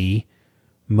empathy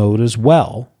mode as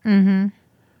well. Mm-hmm.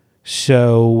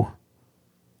 So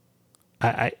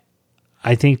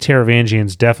I think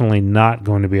Taravangian's definitely not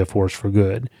going to be a force for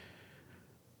good,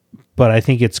 but I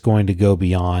think it's going to go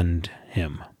beyond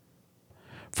him,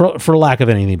 for lack of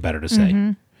anything better to say.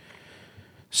 Mm-hmm.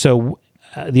 So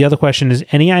the other question is,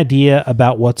 any idea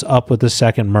about what's up with the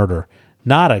second murder?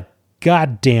 Not a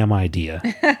goddamn idea.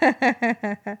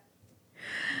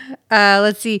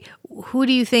 Let's see. Who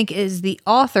do you think is the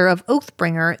author of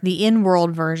Oathbringer, the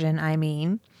in-world version, I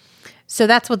mean? So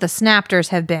that's what the Snapters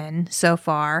have been so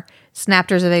far.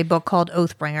 Snapters of a book called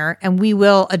Oathbringer, and we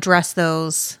will address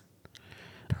those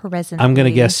presently. I'm going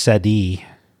to guess Sadie.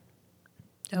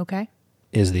 Okay.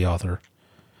 Is the author.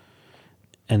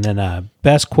 And then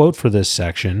best quote for this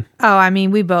section. Oh, I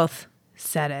mean, we both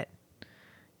said it.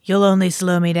 You'll only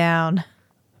slow me down.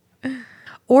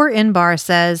 Or Inbar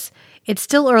says, it's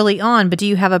still early on, but do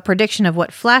you have a prediction of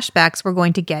what flashbacks we're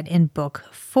going to get in book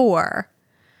 4?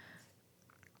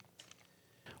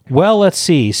 Well, let's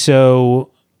see.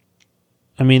 So,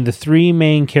 I mean, the three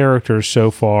main characters so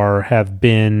far have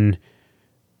been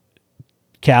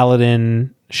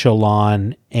Kaladin,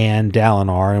 Shallan, and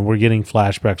Dalinar, and we're getting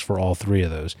flashbacks for all three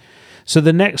of those. So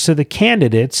the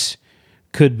candidates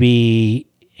could be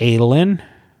Adolin,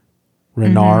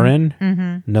 Renarin,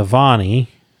 Navani.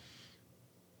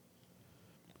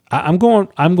 I'm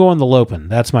going the Lopen.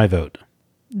 That's my vote.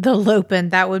 The Lopen,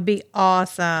 that would be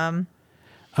awesome.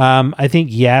 I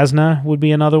think Yasna would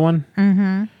be another one.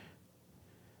 Mm-hmm.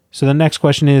 So the next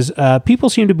question is, people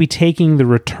seem to be taking the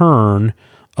return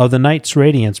of the Knight's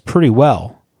Radiance pretty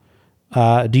well.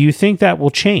 Do you think that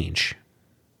will change?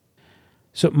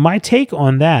 So my take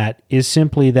on that is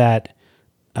simply that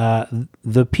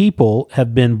the people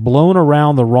have been blown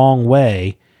around the wrong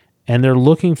way, and they're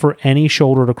looking for any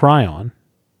shoulder to cry on.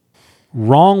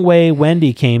 Wrong way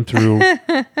Wendy came through,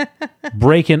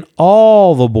 breaking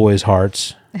all the boys'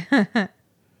 hearts.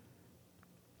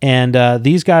 And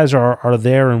these guys are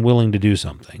there and willing to do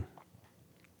something.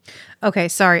 Okay,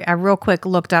 sorry. I real quick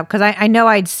looked up, because I know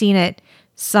I'd seen it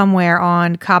somewhere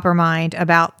on Coppermind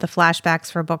about the flashbacks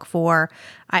for book 4.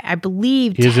 I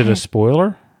believe... Is it a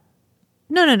spoiler?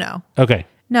 No. Okay.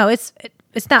 No, it's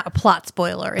not a plot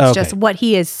spoiler. It's just what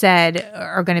he has said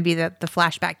are going to be the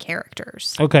flashback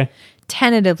characters. Okay.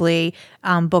 Tentatively,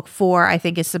 book 4, I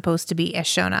think, is supposed to be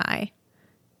Eshonai.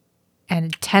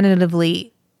 And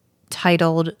tentatively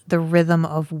titled The Rhythm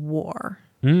of War.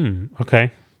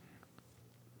 Okay.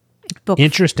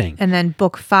 Interesting. And then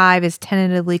book 5 is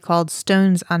tentatively called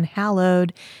Stones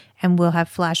Unhallowed, and we'll have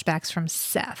flashbacks from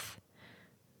Seth.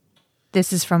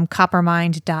 This is from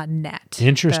coppermind.net.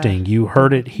 Interesting. You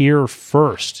heard it here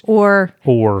first. Or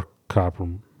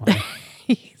Coppermind.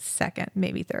 Second,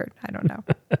 maybe third. I don't know.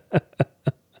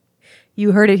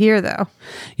 You heard it here, though.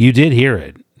 You did hear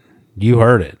it. You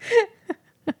heard it.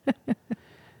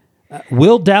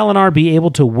 Will Dalinar be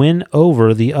able to win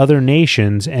over the other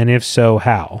nations, and if so,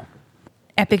 how?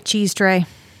 Epic cheese tray.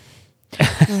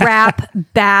 Rap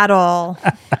battle.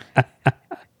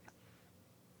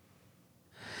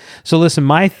 So listen,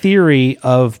 my theory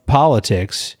of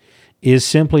politics is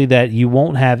simply that you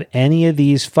won't have any of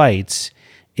these fights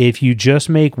if you just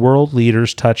make world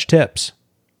leaders touch tips.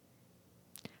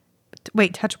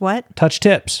 Wait, touch what? Touch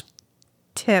tips.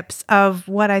 Tips of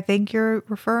what I think you're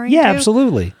referring Yeah, to?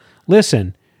 absolutely.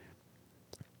 Listen,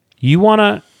 you want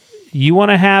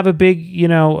to have a big,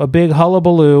 a big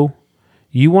hullabaloo.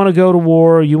 You want to go to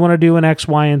war. You want to do an X,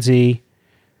 Y, and Z.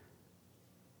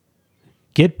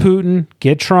 Get Putin,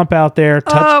 get Trump out there.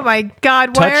 Oh my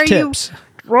God. Why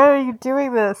are you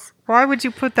doing this? Why would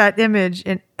you put that image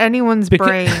in anyone's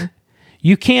brain?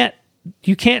 You can't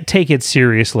take it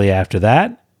seriously after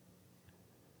that.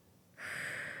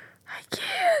 I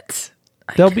can't.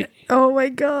 Oh my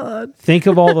God. Think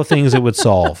of all the things it would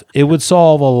solve. It would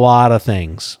solve a lot of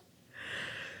things.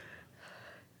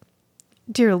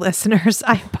 Dear listeners,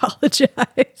 I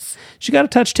apologize. You got to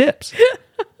touch tips.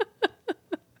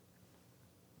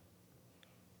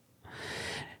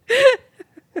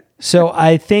 So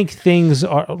I think things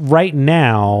are right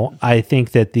now. I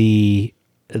think that the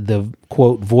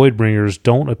quote Voidbringers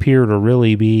don't appear to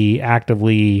really be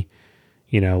actively,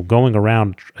 going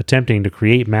around attempting to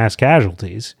create mass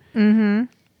casualties. Mm-hmm.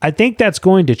 I think that's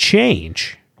going to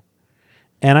change,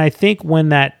 and I think when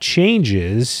that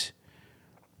changes,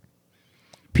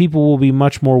 people will be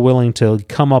much more willing to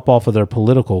come up off of their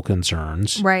political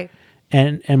concerns, right,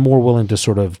 and more willing to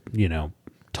sort of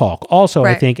talk. Also,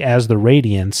 right. I think as the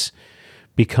Radiants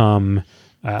begin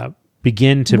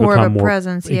to become more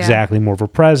presence, exactly more of a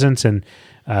presence, and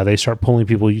they start pulling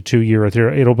people to Europe,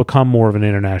 it'll become more of an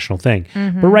international thing.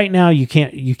 Mm-hmm. But right now, you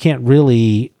can't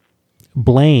really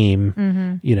blame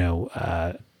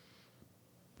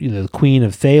the Queen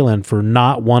of Thalen for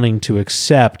not wanting to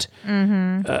accept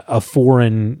a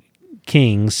foreign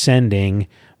king sending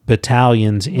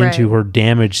battalions into her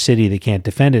damaged city that can't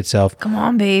defend itself. Come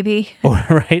on, baby.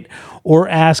 Or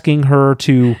asking her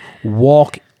to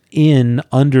walk in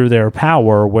under their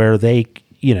power where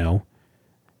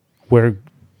where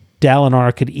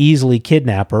Dalinar could easily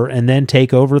kidnap her and then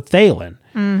take over Thalen.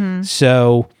 Mm-hmm.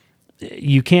 So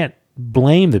you can't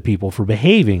blame the people for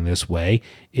behaving this way.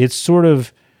 It's sort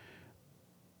of,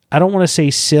 I don't want to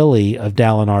say silly of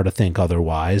Dalinar to think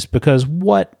otherwise, because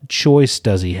what choice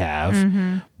does he have?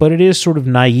 Mm-hmm. But it is sort of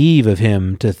naive of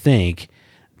him to think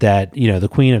that, the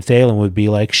Queen of Thalen would be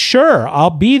like, sure, I'll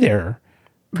be there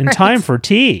in time for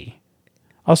tea.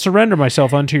 I'll surrender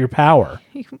myself unto your power.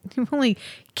 You've only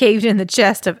caved in the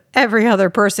chest of every other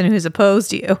person who's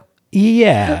opposed you.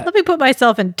 Yeah. Let me put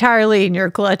myself entirely in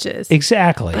your clutches.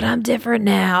 Exactly. But I'm different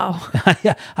now.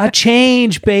 I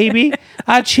changed, baby.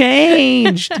 I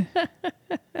changed.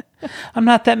 I'm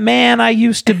not that man I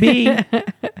used to be.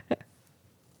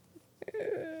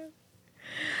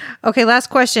 Okay, last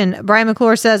question. Brian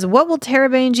McClure says, what will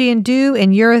Taravangian do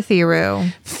in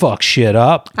Urithiru? Fuck shit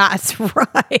up. That's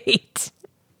right.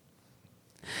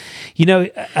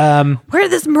 Where did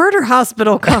this murder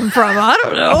hospital come from? I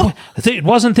don't know. It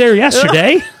wasn't there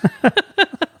yesterday.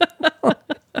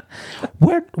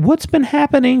 What's been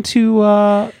happening to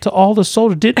all the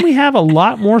soldiers? Didn't we have a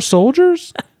lot more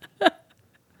soldiers?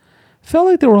 Felt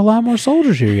like there were a lot more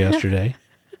soldiers here yesterday.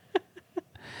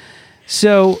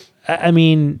 So, I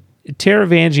mean,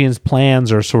 Taravangian's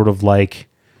plans are sort of like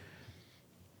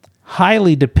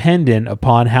highly dependent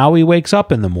upon how he wakes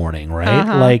up in the morning, right?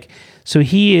 Uh-huh. So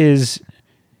he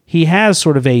has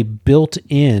sort of a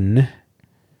built-in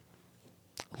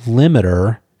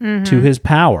limiter to his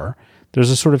power.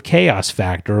 There's a sort of chaos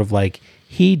factor of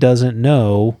he doesn't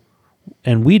know,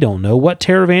 and we don't know what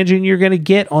Taravangian you're going to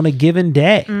get on a given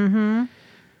day. Mm-hmm.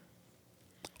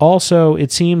 Also,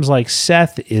 it seems like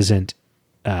Seth isn't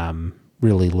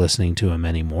really listening to him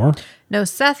anymore. No,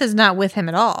 Seth is not with him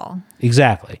at all.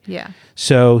 Exactly. Yeah.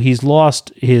 So he's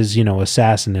lost his,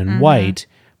 assassin in white.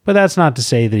 But that's not to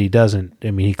say that he doesn't. I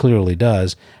mean, he clearly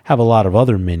does have a lot of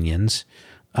other minions.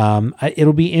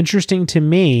 It'll be interesting to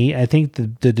me. I think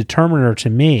the determiner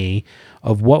to me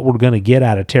of what we're going to get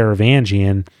out of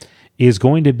Taravangian is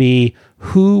going to be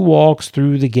who walks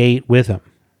through the gate with him.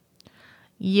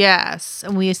 Yes,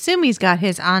 and we assume he's got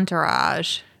his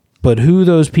entourage. But who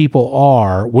those people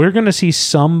are, we're going to see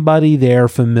somebody there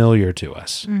familiar to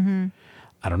us. Mm-hmm.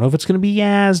 I don't know if it's going to be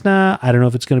Yasna. I don't know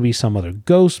if it's going to be some other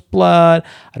ghost blood.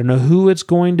 I don't know who it's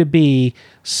going to be.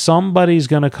 Somebody's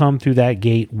going to come through that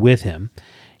gate with him.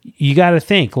 You got to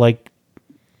think,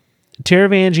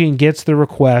 Taravangian gets the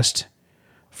request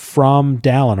from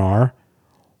Dalinar.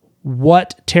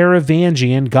 What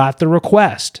Taravangian got the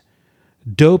request?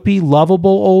 Dopey, lovable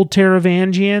old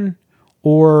Taravangian,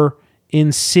 or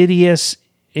insidious,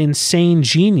 insane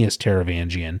genius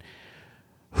Taravangian?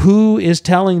 who is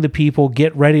telling the people,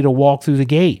 get ready to walk through the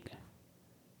gate?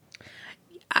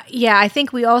 Yeah, I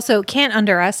think we also can't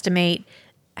underestimate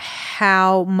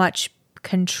how much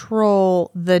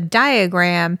control the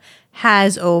diagram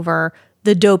has over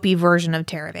the dopey version of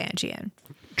Taravangian.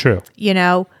 True. You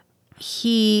know,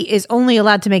 he is only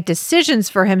allowed to make decisions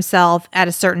for himself at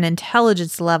a certain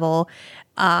intelligence level.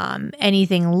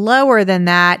 Anything lower than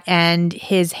that, and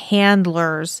his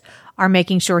handlers are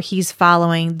making sure he's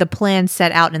following the plan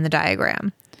set out in the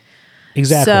diagram.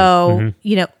 Exactly. So,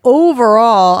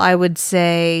 overall, I would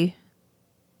say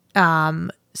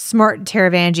smart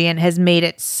Taravangian has made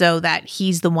it so that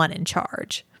he's the one in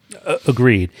charge.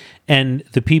 Agreed. And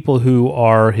the people who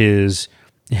are his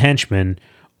henchmen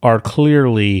are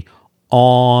clearly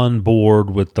on board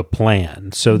with the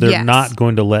plan. So they're not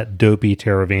going to let dopey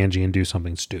Taravangian do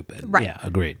something stupid. Right. Yeah,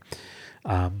 agreed.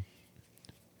 But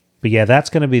yeah, that's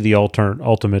going to be the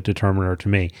ultimate determiner to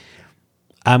me.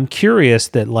 I'm curious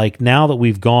that, like, now that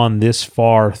we've gone this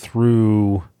far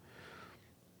through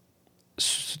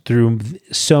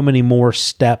so many more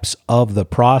steps of the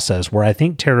process, where I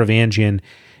think Taravangian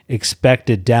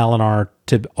expected Dalinar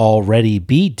to already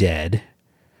be dead,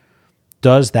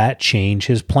 does that change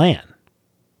his plan?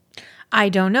 I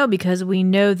don't know, because we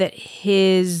know that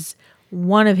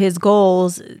one of his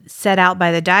goals set out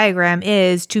by the diagram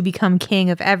is to become king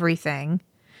of everything,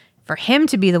 for him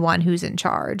to be the one who's in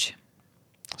charge.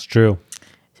 It's true.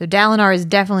 So Dalinar is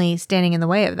definitely standing in the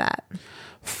way of that.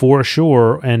 For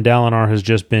sure, and Dalinar has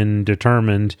just been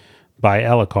determined by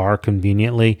Elhokar,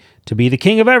 conveniently, to be the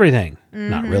king of everything. Mm-hmm.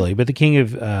 Not really, but the king of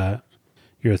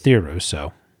Urithiru,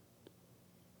 so...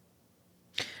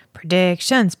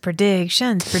 Predictions.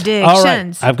 All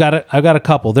right, I've got a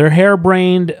couple. They're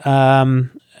harebrained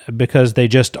because they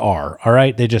just are. All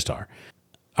right, they just are.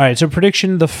 All right, so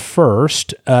prediction the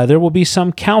first, there will be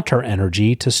some counter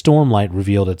energy to Stormlight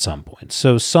revealed at some point.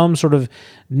 So some sort of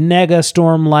nega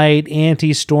Stormlight,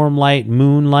 anti-Stormlight,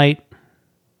 Moonlight.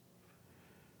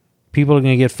 People are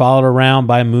going to get followed around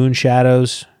by moon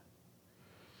shadows.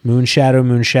 Moon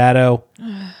shadow.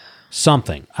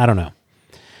 Something. I don't know.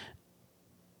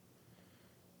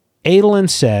 Adolin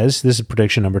says, this is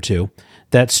prediction number 2,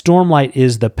 that Stormlight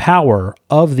is the power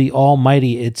of the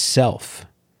Almighty itself.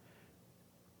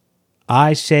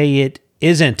 I say it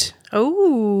isn't.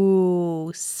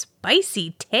 Oh,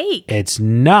 spicy take. It's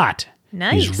not.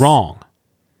 Nice. He's wrong.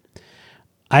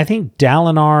 I think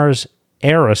Dalinar's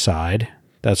Aerocide,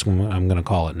 that's what I'm going to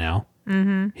call it now,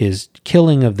 his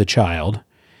killing of the child,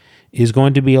 is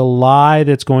going to be a lie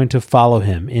that's going to follow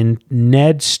him in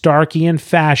Ned Starkian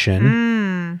fashion.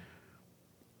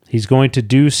 He's going to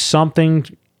do something,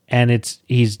 and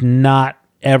he's not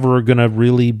ever going to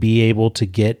really be able to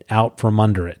get out from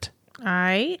under it. All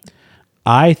right.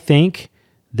 I think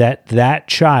that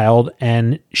child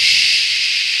and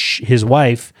his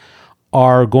wife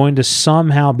are going to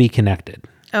somehow be connected.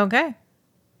 Okay.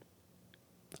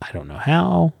 I don't know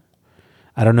how.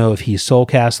 I don't know if he soul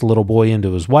cast the little boy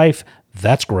into his wife.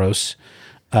 That's gross.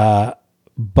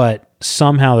 But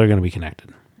somehow they're going to be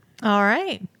connected. All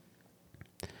right.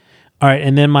 All right,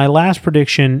 and then my last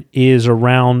prediction is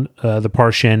around the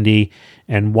Parshendi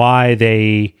and why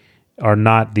they are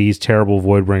not these terrible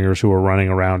Voidbringers who are running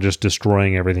around just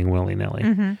destroying everything willy-nilly.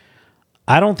 Mm-hmm.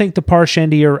 I don't think the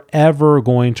Parshendi are ever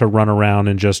going to run around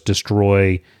and just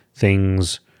destroy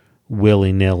things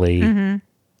willy-nilly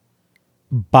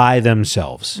by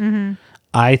themselves. Mm-hmm.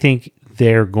 I think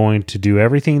they're going to do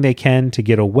everything they can to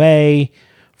get away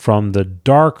from the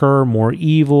darker, more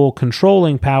evil,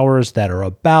 controlling powers that are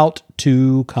about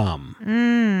to come.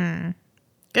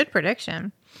 Good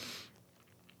prediction.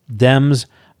 Them's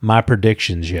my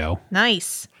predictions, yo.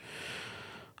 Nice.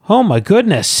 Oh, my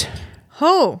goodness.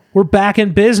 Oh. We're back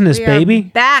in business, baby.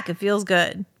 Back. It feels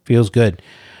good. Feels good.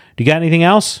 Do you got anything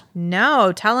else?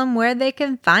 No. Tell them where they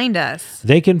can find us.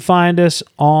 They can find us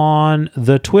on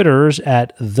the Twitters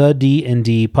at the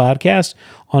D&D Podcast,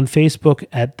 on Facebook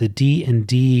at the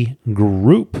D&D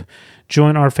Group.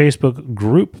 Join our Facebook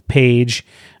group page,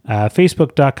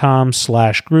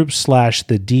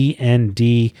 facebook.com/group/the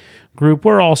D&D Group.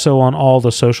 We're also on all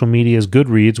the social medias,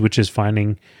 Goodreads, which is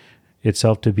finding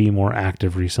itself to be more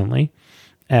active recently,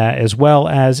 as well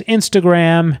as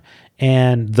Instagram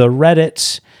and the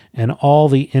Reddits and all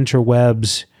the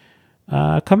interwebs.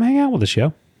 Come hang out with us,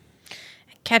 yo.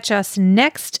 Catch us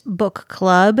next book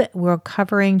club. We're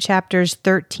covering chapters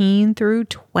 13 through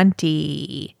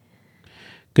 20.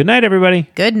 Good night, everybody.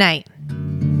 Good night.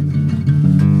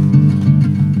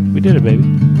 We did it, baby.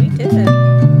 We did.